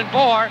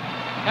 7-4,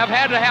 have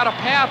had to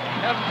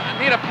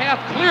need a path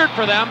cleared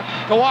for them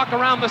to walk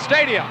around the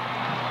stadium.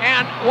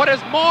 And what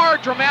is more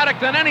dramatic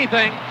than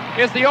anything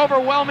is the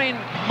overwhelming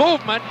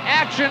movement,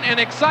 action, and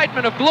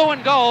excitement of blue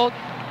and gold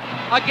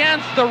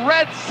against the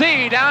Red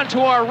Sea down to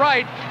our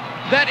right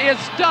that is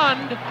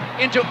stunned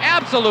into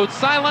absolute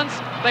silence.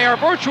 They are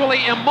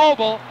virtually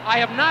immobile. I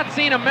have not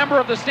seen a member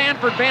of the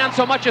Stanford band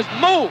so much as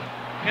move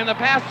in the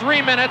past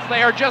 3 minutes.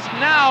 They are just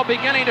now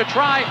beginning to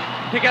try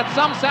to get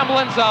some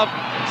semblance of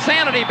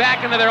sanity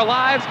back into their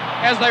lives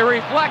as they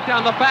reflect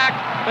on the fact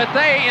that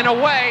they, in a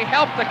way,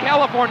 helped the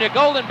California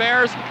Golden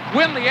Bears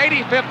win the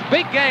 85th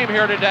big game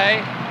here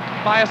today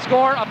by a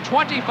score of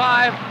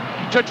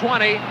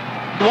 25-20.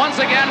 Once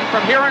again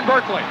from here in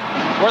Berkeley,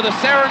 where the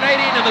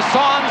serenading and the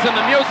songs and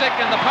the music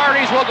and the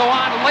parties will go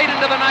on late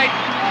into the night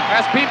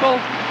as people,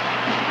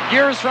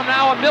 years from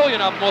now, 1 million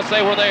of them will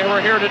say they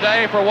were here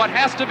today for what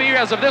has to be,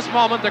 as of this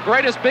moment, the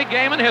greatest big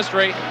game in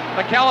history.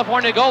 The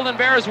California Golden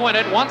Bears win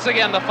it. Once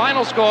again, the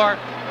final score,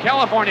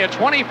 California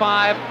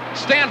 25,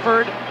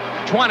 Stanford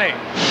 20.